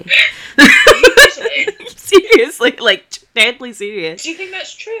was like, okay. Seriously, like, deadly serious. Do you think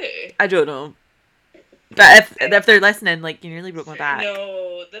that's true? I don't know. But if they're listening, like, you nearly broke my back.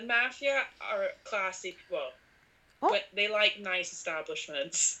 No, the mafia are classy. Well, What? but they like nice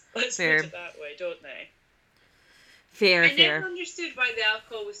establishments. Let's Fair. put it that way, don't they? Fair. I never understood why the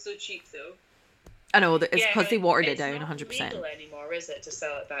alcohol was so cheap, though. I know, it's because they watered it it's down not 100%. legal anymore, is it, to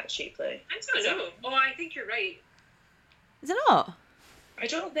sell it that cheaply? I don't know. Oh, I think you're right. Is it not? I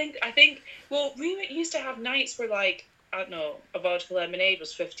think, well, we used to have nights where, like, I don't know, a vodka lemonade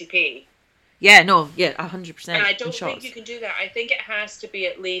was 50p. Yeah, no, yeah, 100%. And I in don't think shots. you can do that. I think it has to be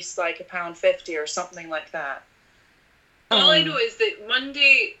at least, like, £1.50 or something like that. All I know is that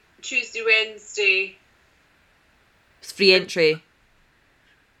Monday, Tuesday, Wednesday... It's free entry.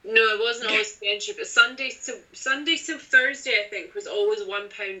 No, it wasn't always free entry, but Sunday to Thursday, I think, was always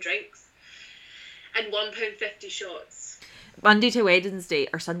 £1 drinks. And £1.50 shots. Monday to Wednesday,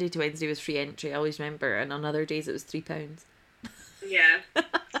 or Sunday to Wednesday was free entry, I always remember, and on other days it was £3. Yeah. I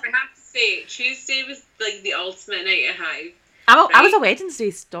have to say, Tuesday was, like, the ultimate night at Hive. I was a Wednesday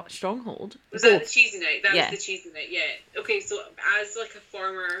stronghold. Was that the cheesy night? That Yeah. was the cheesy night, yeah. Okay, so as, like, a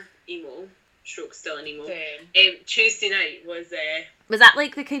former emo, stroke still an emo, Same. Tuesday night was... Was that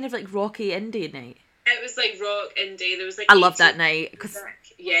like the kind of like rocky indie night? It was like rock indie. There was like... I love that night because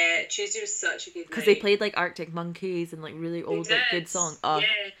Yeah, Tuesday was such a good night. they played like Arctic Monkeys and like really old like good songs. Oh, Yeah.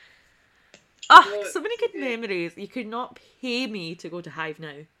 Oh, so many good memories. You could not pay me to go to Hive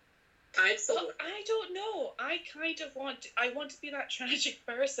now. I don't know. I kind of want to be that tragic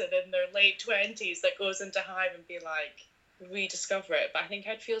person in their late 20s that goes into Hive and be like, rediscover it. But I think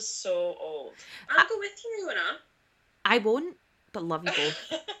I'd feel so old. I'll go with you, Iona. I won't, but love you both.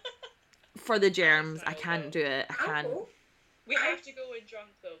 For the germs, I can't do it. I can't. We have to go in drunk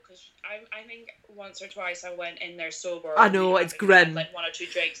though, because I think once or twice I went in there sober. I know, it's grim. Had, like 1 or 2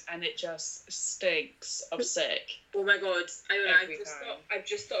 drinks, and it just stinks of sick. Oh my god! I've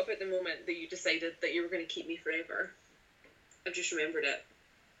just thought about the moment that you decided that you were going to keep me forever. I've just remembered it.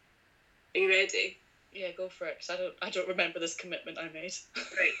 Are you ready? Yeah, go for it. Because I don't remember this commitment I made.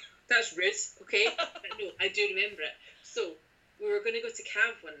 Right, that's rude. Okay, no, I do remember it. So we were going to go to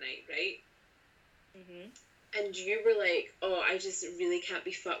Cav one night, right? Mhm. And you were like, oh, I just really can't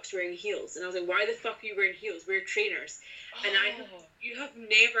be fucked wearing heels. And I was like, why the fuck are you wearing heels? We're trainers. Oh. And you have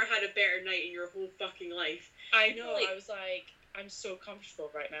never had a better night in your whole fucking life. I know. I was like, I'm so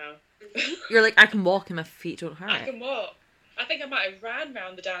comfortable right now. You're like, I can walk and my feet don't hurt. I can walk. I think I might have ran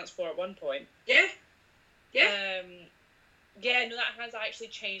around the dance floor at one point. Yeah. Yeah, no, that has actually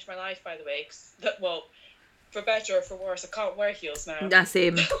changed my life, by the way. Well, for better or for worse, I can't wear heels now. Yeah,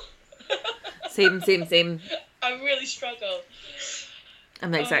 same. Same. I really struggle.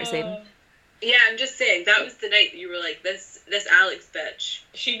 I'm the exact same. Yeah, I'm just saying, that was the night that you were like, this Alex bitch.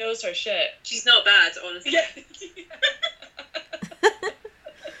 She knows her shit. She's not bad, honestly.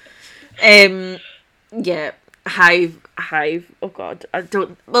 Yeah. Yeah, Hive. Oh god, I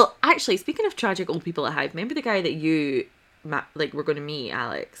don't. Well, actually, speaking of tragic old people at Hive, remember the guy that you, were going to meet,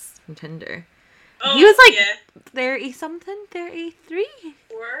 Alex from Tinder? Oh, he was like 30-something, 33,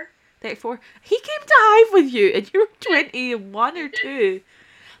 34. He came to Hive with you, and you were 21 or 2.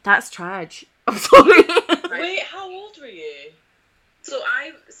 That's trash. I'm sorry. Wait, how old were you? So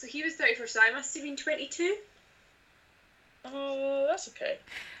he was 34, so I must have been 22. Oh, that's okay.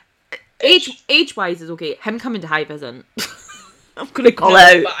 Age-wise is okay. Him coming to Hive isn't. I'm going to call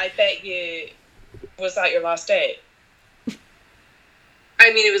out. But I bet you... Was that your last date?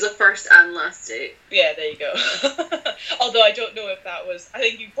 I mean, it was a first and last date. Yeah, there you go. Although I don't know if that was... I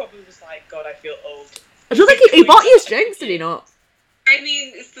think you probably was like, God, I feel old. I don't think he bought you drinks, did he not? I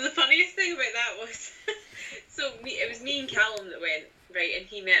mean, so the funniest thing about that was... it was me and Callum that went, right, and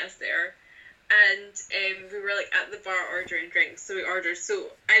he met us there. And we were, like, at the bar ordering drinks. So we ordered... So,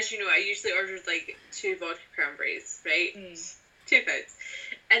 as you know, I usually ordered, like, 2 vodka cranberries, right? 2 pounds.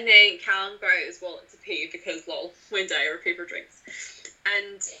 And then Callum got out his wallet to pay because, lol, when did I order paper drinks?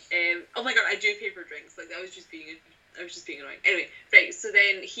 And, oh my god, I do paper drinks. Like, I was just being annoying. Anyway, right, so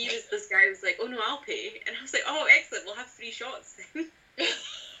then this guy was like, oh no, I'll pay. And I was like, oh, excellent, we'll have 3 shots then.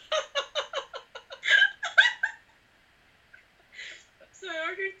 So I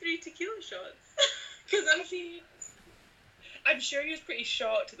ordered 3 tequila shots. Because I'm sure he was pretty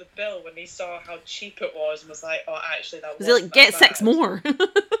shocked at the bill when he saw how cheap it was and was like, oh, actually, that was like, get 6 more. Yeah,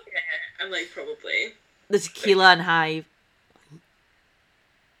 I'm like, probably. The tequila and Hive.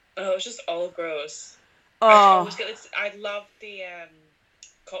 Oh, it was just all gross. Oh. I love the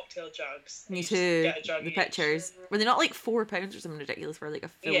cocktail jugs. Me too. The pictures. Were they not like £4 or something ridiculous for like a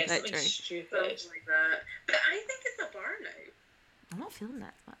full picture? Something stupid. Something like that. But I think it's a bar now. I'm not feeling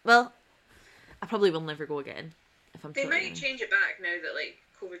that. Well, I probably will never go again. If I'm. They might change it back now that like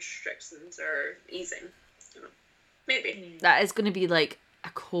COVID restrictions are easing. You know, maybe. That is going to be like a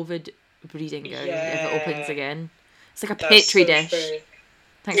COVID breeding ground if it opens again. It's like a That's petri so dish. true.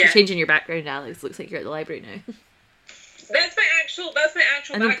 Thanks for changing your background, Alex. Looks like you're at the library now. That's my actual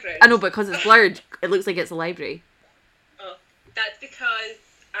background. I know, but because it's blurred, it looks like it's a library. Oh, that's because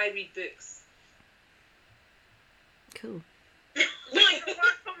I read books. Cool. Like,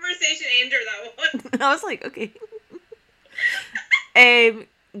 what conversation ender that one? I was like, okay.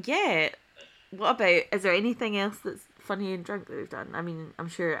 Yeah. What about, is there anything else that's funny and drunk that we've done? I mean, I'm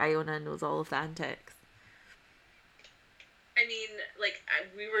sure Iona knows all of the antics. I mean, like,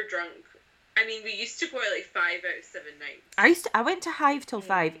 we were drunk. I mean, we used to go out like 5 out of 7 nights. I went to Hive till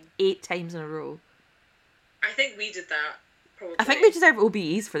 5, 8 times in a row. I think we did that, probably. I think we deserve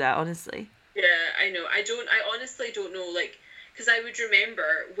OBEs for that, honestly. Yeah, I know. I honestly don't know, like, because I would remember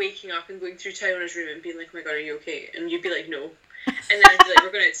waking up and going through Tyona's room and being like, oh my god, are you okay? And you'd be like, no. And then I'd be like,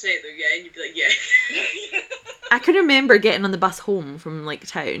 we're going out tonight though, yeah? And you'd be like, yeah. I can remember getting on the bus home from, like,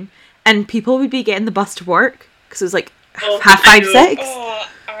 town, and people would be getting the bus to work, because it was, like, 5:30, 6. Oh,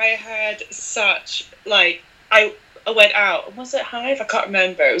 I had such, like, I went out. Was it Hive? I can't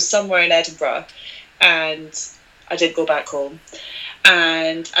remember. It was somewhere in Edinburgh. And I did go back home.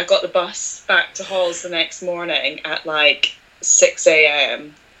 And I got the bus back to Halls the next morning at, like, 6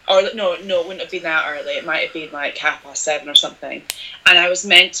 a.m. or no, it wouldn't have been that early. It might have been like 7:30 or something. And I was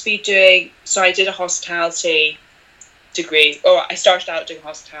meant to be doing, so I did a hospitality degree, or I started out doing a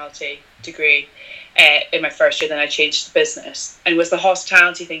hospitality degree in my first year, then I changed to business. And with the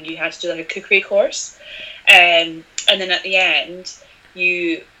hospitality thing, you had to do like a cookery course. And then at the end,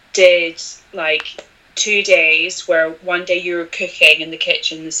 you did like 2 days where one day you were cooking in the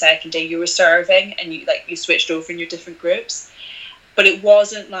kitchen, the second day you were serving, and you switched over in your different groups. But it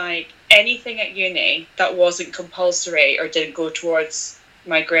wasn't like anything at uni that wasn't compulsory or didn't go towards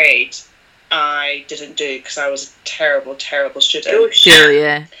my grade. I didn't do because I was a terrible student. Oh, Sure,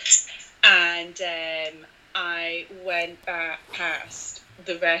 yeah. And I went back past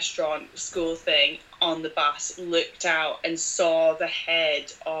the restaurant school thing on the bus, looked out and saw the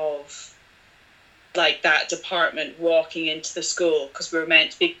head of like that department walking into the school, because we were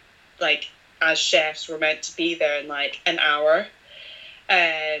meant to be like, as chefs, we're meant to be there in like an hour.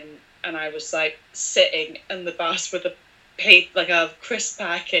 And I was like sitting in the bus with a crisp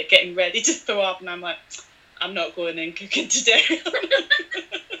packet, getting ready to throw up, and I'm like, I'm not going in cooking today.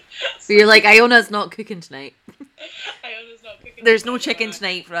 So you're like, Iona's not cooking tonight. Iona's not cooking. There's no chicken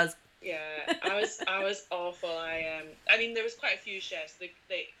tonight for us. Yeah, I was awful. I mean, there was quite a few chefs. They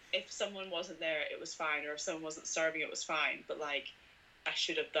if someone wasn't there, it was fine, or if someone wasn't serving, it was fine. But like, I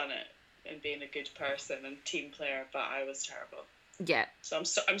should have done it and being a good person and team player, but I was terrible. Yeah. So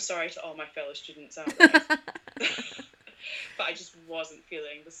I'm sorry to all my fellow students out there. But I just wasn't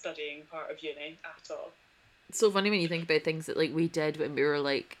feeling the studying part of uni at all. It's so funny when you think about things that like we did when we were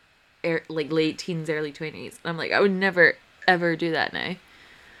like late teens, early 20s. I'm like, I would never ever do that now.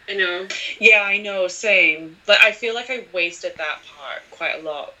 I know. Yeah, I know, same. Like, I feel like I wasted that part quite a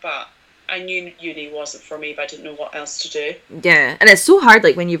lot, but I knew uni wasn't for me, but I didn't know what else to do. Yeah, and it's so hard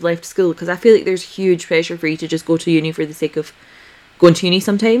like when you've left school, because I feel like there's huge pressure for you to just go to uni for the sake of going to uni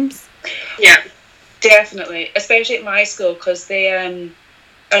sometimes. Yeah. Definitely, especially at my school, because they,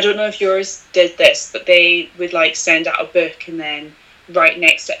 I don't know if yours did this, but they would like send out a book and then write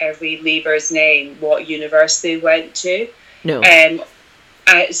next to every leaver's name what university they went to. No.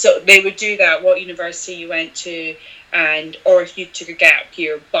 So they would do that, what university you went to, or if you took a gap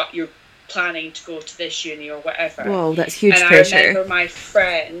year, but you're planning to go to this uni or whatever. Whoa, that's huge and pressure. I remember my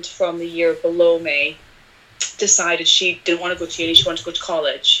friend from the year below me decided she didn't want to go to uni, she wanted to go to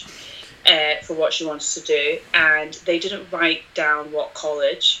college. For what she wanted to do, and they didn't write down what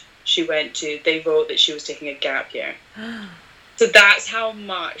college she went to. They wrote that she was taking a gap year. So that's how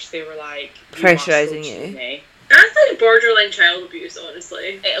much they were like pressurizing you. That's like borderline child abuse,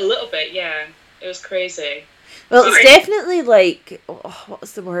 honestly. A little bit, yeah. It was crazy. Well, it's definitely like,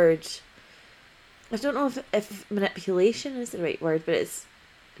 what's the word? I don't know if manipulation is the right word, but it's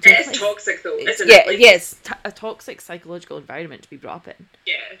toxic though, isn't it? Like, yes, a toxic psychological environment to be brought up in.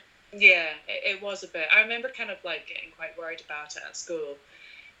 Yeah. Yeah, it was a bit. I remember kind of like getting quite worried about it at school,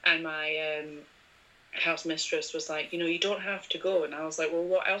 and my house mistress was like, you don't have to go, and I was like, well,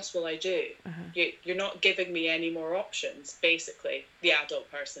 what else will I do? You're not giving me any more options, basically. The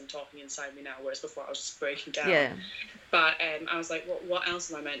adult person talking inside me now, whereas before I was just breaking down. Yeah. But I was like, what else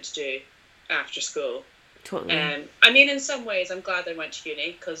am I meant to do after school? Totally. I mean, in some ways, I'm glad I went to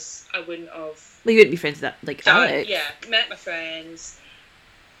uni, because I wouldn't have. Well, you wouldn't be friends with that, like Alex. Yeah, met my friends.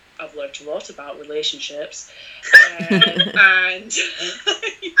 I've learned a lot about relationships, and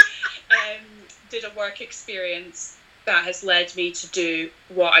did a work experience that has led me to do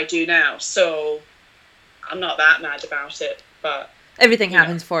what I do now. So I'm not that mad about it, but everything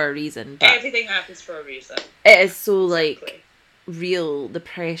happens for a reason. But everything happens for a reason. It is so Exactly. like real, the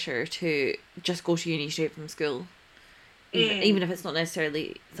pressure to just go to uni straight from school, even if it's not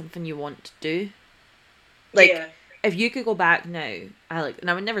necessarily something you want to do. Like. Yeah. If you could go back now, Alex, and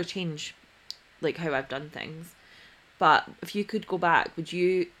I would never change, like, how I've done things, but if you could go back, would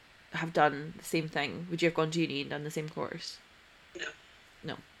you have done the same thing? Would you have gone to uni and done the same course?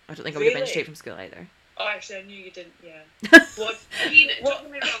 No, I don't think I would have been straight from school either. Oh, actually, I knew you didn't. Yeah. What? I mean, don't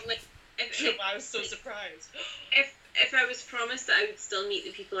get me wrong. Like, I was so surprised. If I was promised that I would still meet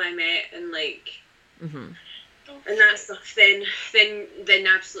the people I met and like, Mm-hmm. and that stuff, then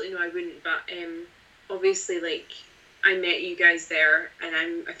absolutely no, I wouldn't. But obviously, like, I met you guys there,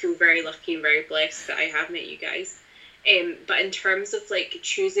 and I feel very lucky and very blessed that I have met you guys. But in terms of like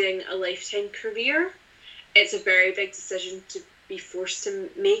choosing a lifetime career, it's a very big decision to be forced to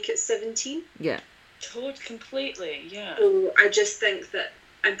make at 17. Yeah. Completely, yeah. So I just think that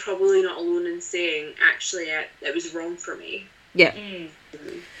I'm probably not alone in saying, actually, it was wrong for me. Yeah.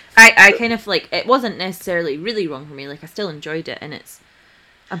 Mm-hmm. I kind of like, it wasn't necessarily really wrong for me. Like, I still enjoyed it, and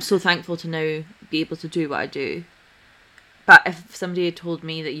I'm so thankful to now be able to do what I do. But if somebody had told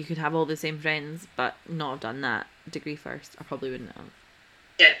me that you could have all the same friends but not have done that degree first, I probably wouldn't have.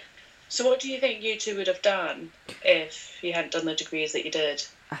 Yeah. So what do you think you two would have done if you hadn't done the degrees that you did?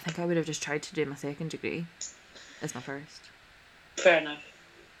 I think I would have just tried to do my second degree as my first. Fair enough.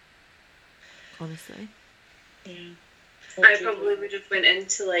 Honestly. Yeah. I probably would have went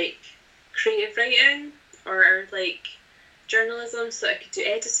into like creative writing or like journalism so I could do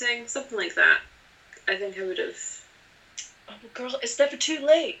editing, something like that. I think I would have. Oh, girl, it's never too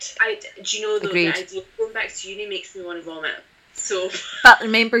late. Do you know though, Agreed. the idea of going back to uni makes me want to vomit. So. But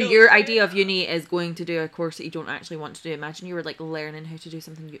remember, No, your fair idea of enough. uni is going to do a course that you don't actually want to do. Imagine you were like learning how to do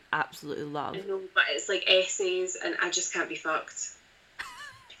something you absolutely love. I know, but it's like essays, and I just can't be fucked.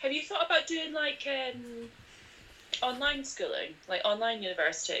 Have you thought about doing like online schooling, like online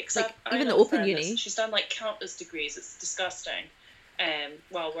university? 'Cause Like, I even know the a open friend uni. that's- She's done like countless degrees. It's disgusting.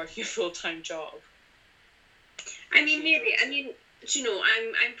 While working a full-time job. I mean, maybe. I mean, do you know,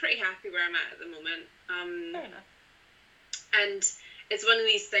 I'm pretty happy where I'm at the moment. Fair enough. And it's one of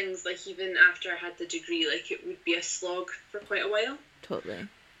these things, like, even after I had the degree, like, it would be a slog for quite a while. Totally.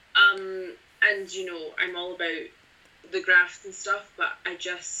 And, you know, I'm all about the graft and stuff, but I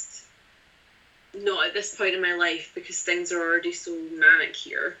just, not at this point in my life, because things are already so manic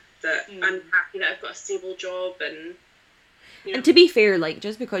here, that I'm happy that I've got a stable job and, you know. And to be fair, like,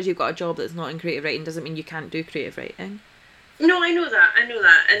 just because you've got a job that's not in creative writing doesn't mean you can't do creative writing. No, I know that,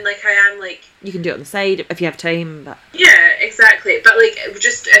 and, like, I am, like... You can do it on the side if you have time, but... Yeah, exactly, but, like,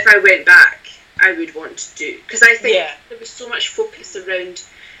 just if I went back, I would want to do, because I think there was so much focus around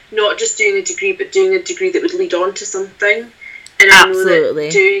not just doing a degree, but doing a degree that would lead on to something, and I Absolutely.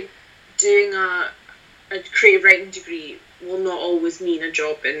 know that doing a creative writing degree will not always mean a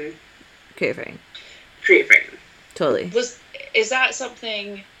job in Creative writing. creative writing. Totally. Is that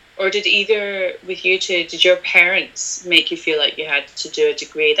something, or did either with you two, did your parents make you feel like you had to do a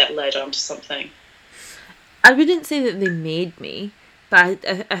degree that led on to something? I wouldn't say that they made me, but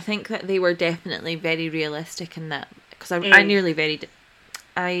I think that they were definitely very realistic in that, because I nearly did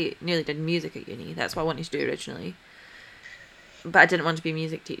music at uni. That's what I wanted to do originally, but I didn't want to be a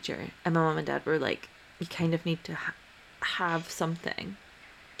music teacher. And my mum and dad were like, "You kind of need to have something,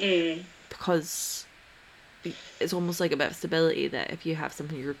 because it's almost like a bit of stability that if you have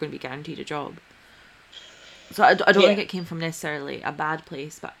something, you're going to be guaranteed a job." So I don't think it came from necessarily a bad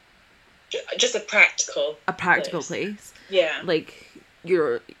place, but Just a practical place. Yeah. Like,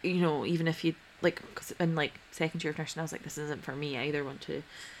 you know, even if you, like, because in, like, second year of nursing, I was like, this isn't for me. I either want to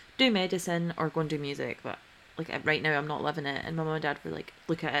do medicine or go and do music, but, like, right now I'm not loving it. And my mum and dad were like,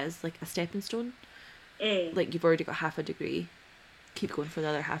 look at it as, like, a stepping stone. Like, you've already got half a degree. Keep going for the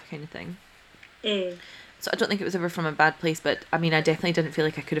other half kind of thing. So I don't think it was ever from a bad place, but, I mean, I definitely didn't feel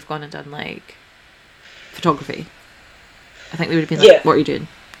like I could have gone and done, like, photography. I think they would have been like, what are you doing?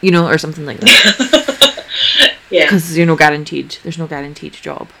 You know, or something like that. Yeah. Because you're guaranteed. There's no guaranteed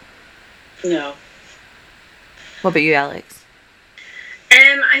job. No. What about you, Alex?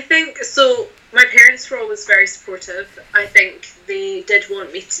 I think, so my parents were always very supportive. I think they did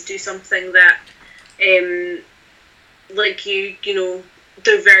want me to do something that, like you know,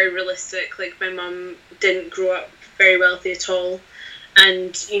 they're very realistic. Like, my mum didn't grow up very wealthy at all.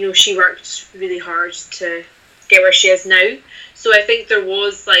 And, you know, she worked really hard to get where she is now. So I think there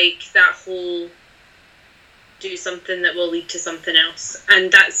was, like, that whole do something that will lead to something else.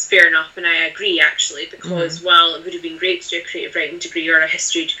 And that's fair enough, and I agree, actually, because while it would have been great to do a creative writing degree or a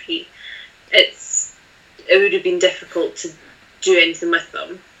history degree, it would have been difficult to do anything with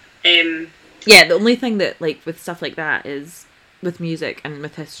them. Yeah, the only thing that, like, with stuff like that is, with music and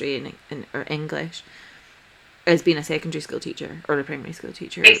with history and or English, is being a secondary school teacher or a primary school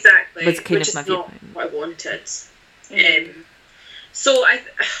teacher. Exactly, was kind which of my is not viewpoint. what I wanted. So I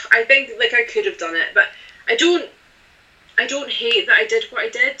think, like, I could have done it, but I don't hate that I did what I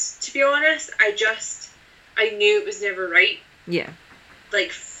did, to be honest. I knew it was never right. Yeah.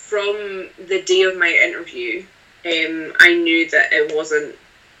 Like, from the day of my interview, I knew that it wasn't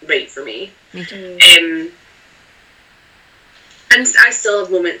right for me. Me too. And I still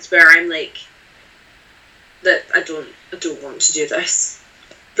have moments where I'm like, that I don't want to do this.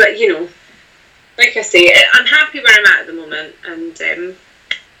 But, you know, like I say, I'm happy where I'm at the moment, and I'm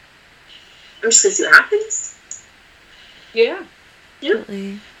just going to see what happens. Yeah.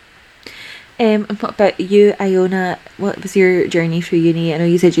 Totally. And what about you, Iona? What was your journey through uni? I know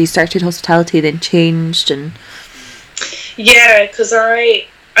you said you started hospitality, then changed, and... Yeah, because I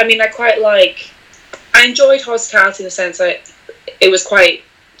enjoyed hospitality in the sense that it was quite,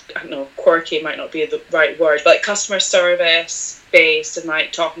 I don't know, quirky might not be the right word, but like customer service based and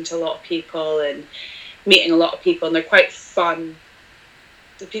like talking to a lot of people and meeting a lot of people, and they're quite fun.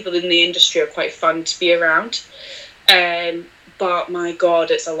 The people in the industry are quite fun to be around. But my God,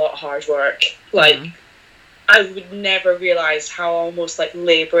 it's a lot of hard work. Like, I would never realise how almost like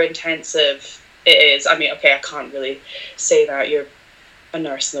labour intensive it is. I mean, okay, I can't really say that. You're a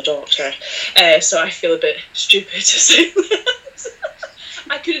nurse and a doctor, so I feel a bit stupid to say that.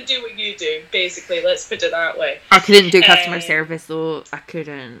 I couldn't do what you do, basically. Let's put it that way. I couldn't do customer service though. I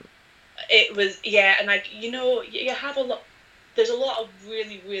couldn't. It was, yeah, and like, you know, you have a lot. There's a lot of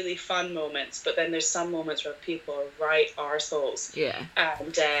really, really fun moments, but then there's some moments where people are right arseholes. Yeah.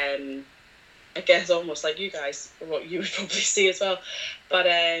 And I guess almost like you guys, what you would probably see as well. But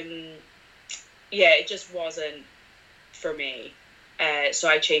yeah, it just wasn't for me. So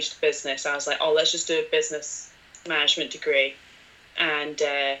I changed the business. I was like, oh, let's just do a business management degree. And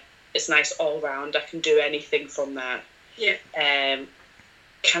it's nice all round. I can do anything from that. Yeah.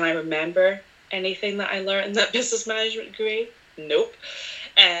 Can I remember anything that I learned in that business management degree? Nope.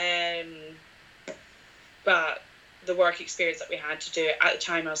 But the work experience that we had to do at the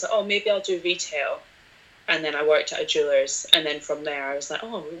time, I was like, oh, maybe I'll do retail. And then I worked at a jeweller's, and then from there I was like,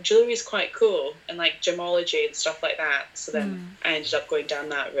 oh, jewellery is quite cool, and like gemology and stuff like that. So then I ended up going down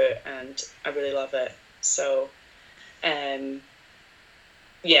that route, and I really love it. So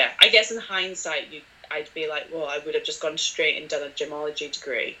yeah, I guess in hindsight I'd be like, well, I would have just gone straight and done a gemology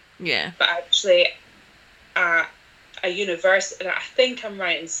degree. Yeah. But actually, at a university, and I think I'm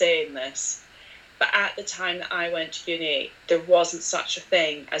right in saying this, but at the time that I went to uni, there wasn't such a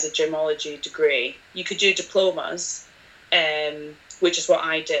thing as a gemology degree. You could do diplomas, which is what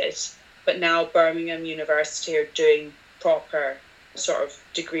I did, but now Birmingham University are doing proper sort of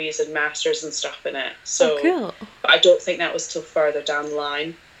degrees and masters and stuff in it. So, cool. But I don't think that was till further down the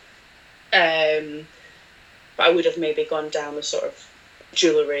line. But I would have maybe gone down the sort of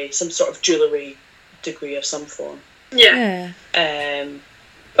some sort of jewellery degree of some form. Yeah.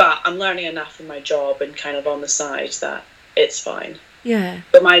 But I'm learning enough in my job and kind of on the side that it's fine. Yeah.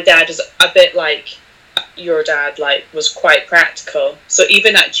 But my dad is a bit like your dad, like, was quite practical. So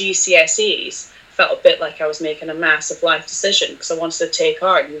even at GCSEs, felt a bit like I was making a massive life decision because I wanted to take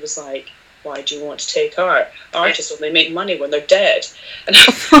art, and he was like, why do you want to take art? Artists only make money when they're dead. And I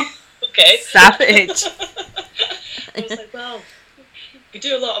was like, okay. Savage. I was like, well, you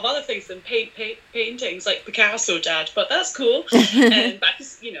do a lot of other things than paintings, like Picasso, Dad, but that's cool. But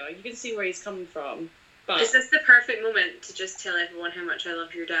you know, you can see where he's coming from. But is this the perfect moment to just tell everyone how much I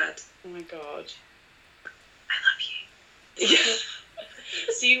love your dad? Oh my God. I love you. Yeah.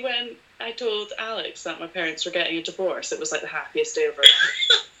 See, when I told Alex that my parents were getting a divorce, it was like the happiest day of her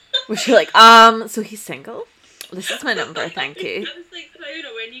life. Was she like, so he's single? This is my number, thank you. I was like, Fiona,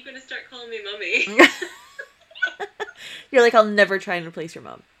 when are you going to start calling me mummy? You're like, I'll never try and replace your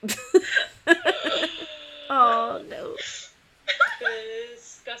mum. Oh, no.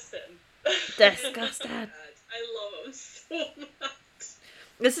 Disgusting. Disgusted. I love him so much.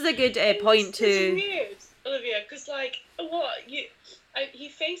 This is a good point to... It's weird, Olivia, because, like, he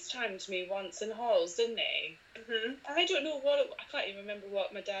FaceTimed me once in Halls, didn't he? Mm-hmm. I don't know I can't even remember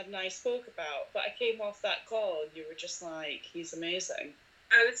what my dad and I spoke about, but I came off that call and you were just like, he's amazing.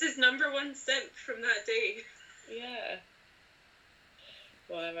 I was his number one simp from that day. Yeah.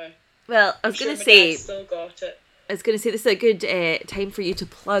 Whatever. Well, I was going to say... still got it. I was going to say this is a good time for you to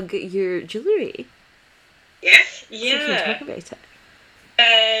plug your jewellery. Yeah? So can you talk about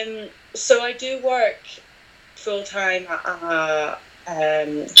it? So I do work full-time at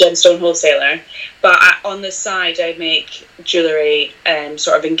gemstone wholesaler, but on the side I make jewellery,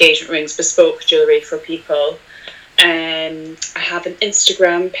 sort of engagement rings, bespoke jewellery for people. I have an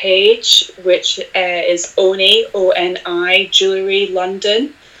Instagram page which is Oni, O-N-I Jewellery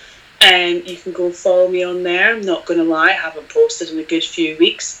London. You can go follow me on there. I'm not going to lie, I haven't posted in a good few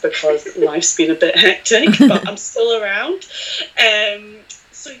weeks because life's been a bit hectic, but I'm still around.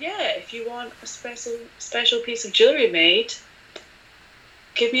 So yeah, if you want a special piece of jewellery made,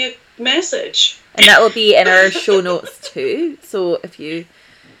 give me a message. And that will be in our show notes too. So if you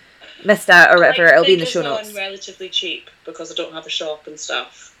missed out or whatever, it'll be in the show notes. I'm relatively cheap because I don't have a shop and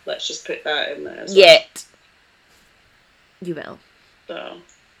stuff. Let's just put that in there as well. Yet. You will. So.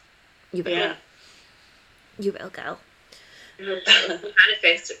 You will. Yeah. You will, gal. We'll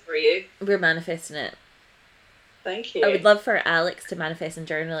manifest it for you. We're manifesting it. Thank you. I would love for Alex to manifest and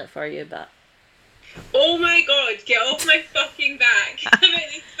journal it for you, but... Oh my God, get off my fucking back. I'm in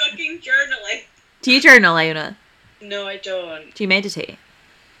this fucking journaling. Do you journal, Iona? No, I don't. Do you meditate?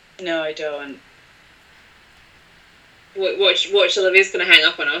 No, I don't. Watch Olivia's going to hang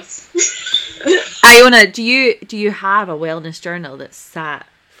up on us. Iona, do you have a wellness journal that's sat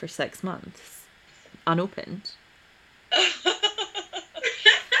for 6 months? unopened.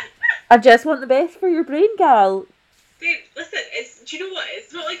 I just want the best for your brain, gal. Babe, listen, do you know what?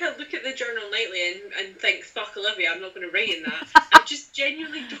 It's not like I look at the journal nightly and think, fuck Olivia, I'm not going to write in that. I just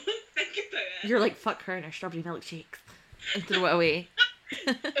genuinely don't think about it. You're like, fuck her and her strawberry milkshakes. And throw it away.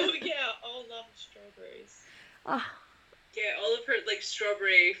 Oh yeah, all love strawberries. Ah. Yeah, all of her, like,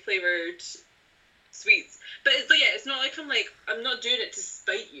 strawberry flavoured sweets. But it's not like I'm not doing it to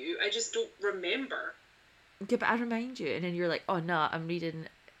spite you. I just don't remember. Yeah, but I remind you, and then you're like, oh no, I'm reading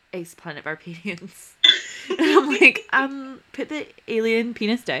Exoplanet Barbarians. And I'm like, put the alien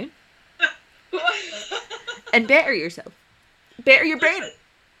penis down. And better yourself. Better your brain.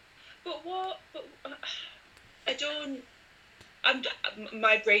 But what? I don't.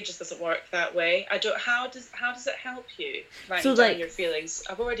 My brain just doesn't work that way. I don't. How does it help you? Writing down your feelings.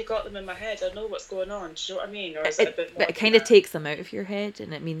 I've already got them in my head. I know what's going on. Do you know what I mean? Or is it a bit more? But it kind of takes them out of your head,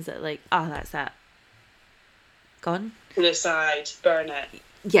 and it means that, like, that's that. Gone. To the side, burn it.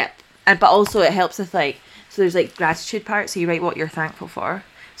 Yep. But also it helps with, like, so there's, like, gratitude part. So you write what you're thankful for.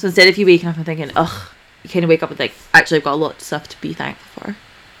 So instead of you waking up and thinking, ugh, you kind of wake up with, like, actually I've got a lot of stuff to be thankful for.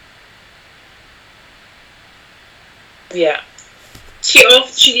 Yeah. She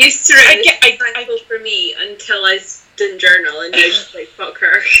used to write thankful for me until I didn't journal, and now she's like, fuck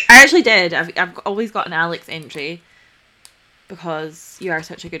her. I actually did. I've always got an Alex entry because you are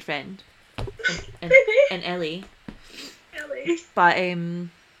such a good friend. And Ellie. But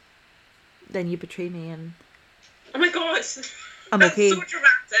then you betray me and oh my god. I'm okay. That's so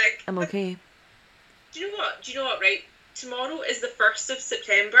dramatic. I'm okay. Do you know what, right? Tomorrow is the 1st of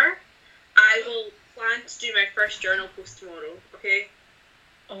September. I will plan to do my first journal post tomorrow, okay?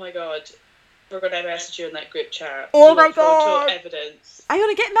 Oh my god. We're going to message you in that group chat. Oh my god. Photo evidence. I'm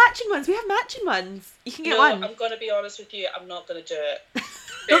going to get matching ones. We have matching ones. You can get one. I'm going to be honest with you. I'm not going to do it.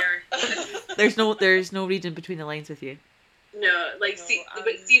 Fair. There's no reading between the lines with you. No, like, see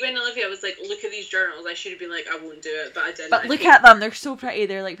when Olivia was like, look at these journals, I should have been like, I won't do it, but I didn't. But look at them. They're so pretty.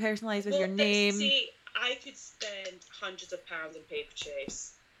 They're, like, personalised with your name. See, I could spend hundreds of pounds on paper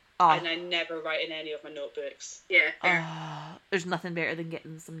chase. Oh. And I never write in any of my notebooks. Yeah. Fair. There's nothing better than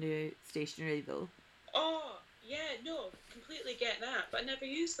getting some new stationery, though. Oh, yeah, no, completely get that, but I never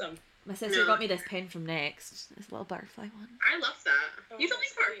use them. My sister got me this pen from Next. This little butterfly one. I love that. You don't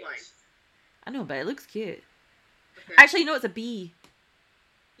like butterflies? I know, but it looks cute. Okay. Actually, no, it's a bee.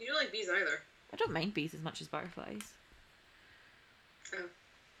 You don't like bees either. I don't mind bees as much as butterflies. Oh.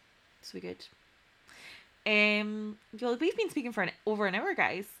 So we good. Well, we've been speaking for over an hour,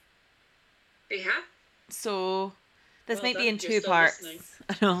 guys. We have? So this might be in you're 2 parts. listening.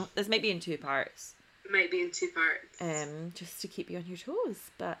 I know. This might be in 2 parts. It might be in 2 parts. Just to keep you on your toes.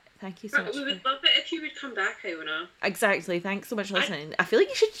 But thank you so much. We would love it if you would come back, Iona. Exactly. Thanks so much for listening. I feel like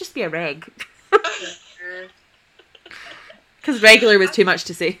you should just be a reg. Because regular was too much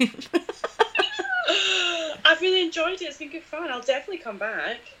to say. I've really enjoyed it. It's been good fun. I'll definitely come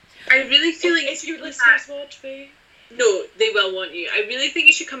back. I really feel like if your listeners want me. No, they will want you. I really think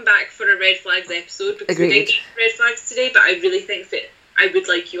you should come back for a Red Flags episode because Agreed. we did get Red Flags today, but I really think that I would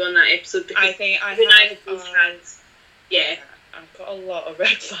like you on that episode because I think I have both had. Yeah. I've got a lot of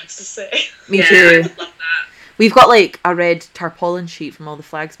red flags to say. Me I too. would love that. We've got like a red tarpaulin sheet from all the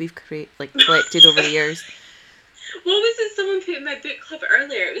flags we've collected over the years. What was it someone put in my book club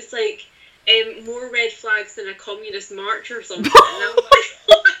earlier? It was like more red flags than a communist march or something. And I was like,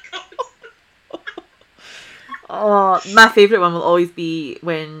 oh my god. Oh, my favourite one will always be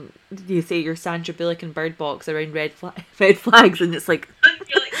when you say you're Sandra Bullock in Bird Box around red flags, and it's like,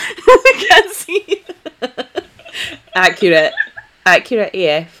 You're like I can't see. Accurate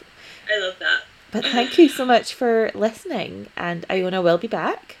AF. I love that. But thank you so much for listening, and Iona will be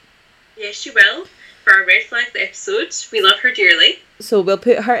back. Yes, she will for our Red Flags episode. We love her dearly. So we'll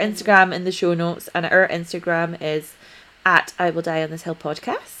put her Instagram in the show notes, and our Instagram is at I Will Die on This Hill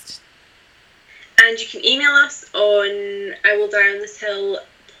podcast. And you can email us on I Will Die on This Hill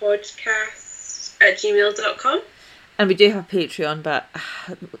podcast @gmail.com. And we do have Patreon, but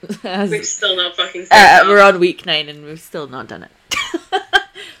We've still not fucking started. we're on week 9 and we've still not done it.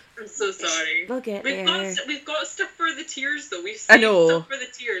 I'm so sorry. We'll get We've there. got stuff for the tiers though. We've I saved know. stuff for the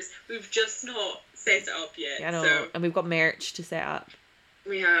tiers. We've just not set it up yet. Yeah, I know. So And we've got merch to set up.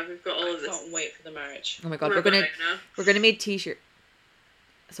 we've got all of I this. can't wait for the marriage. Oh my god, Oh we're my gonna God, Iona. we're gonna make t-shirt.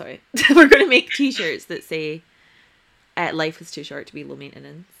 Sorry, we're gonna make t-shirts that say, "Life is too short to be low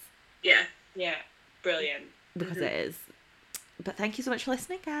maintenance," Yeah. Yeah, brilliant. because it is. But thank you so much for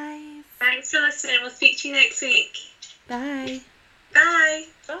listening, guys. Thanks for listening. We'll speak to you next week. Bye. Bye.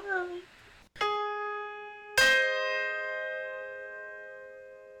 Bye.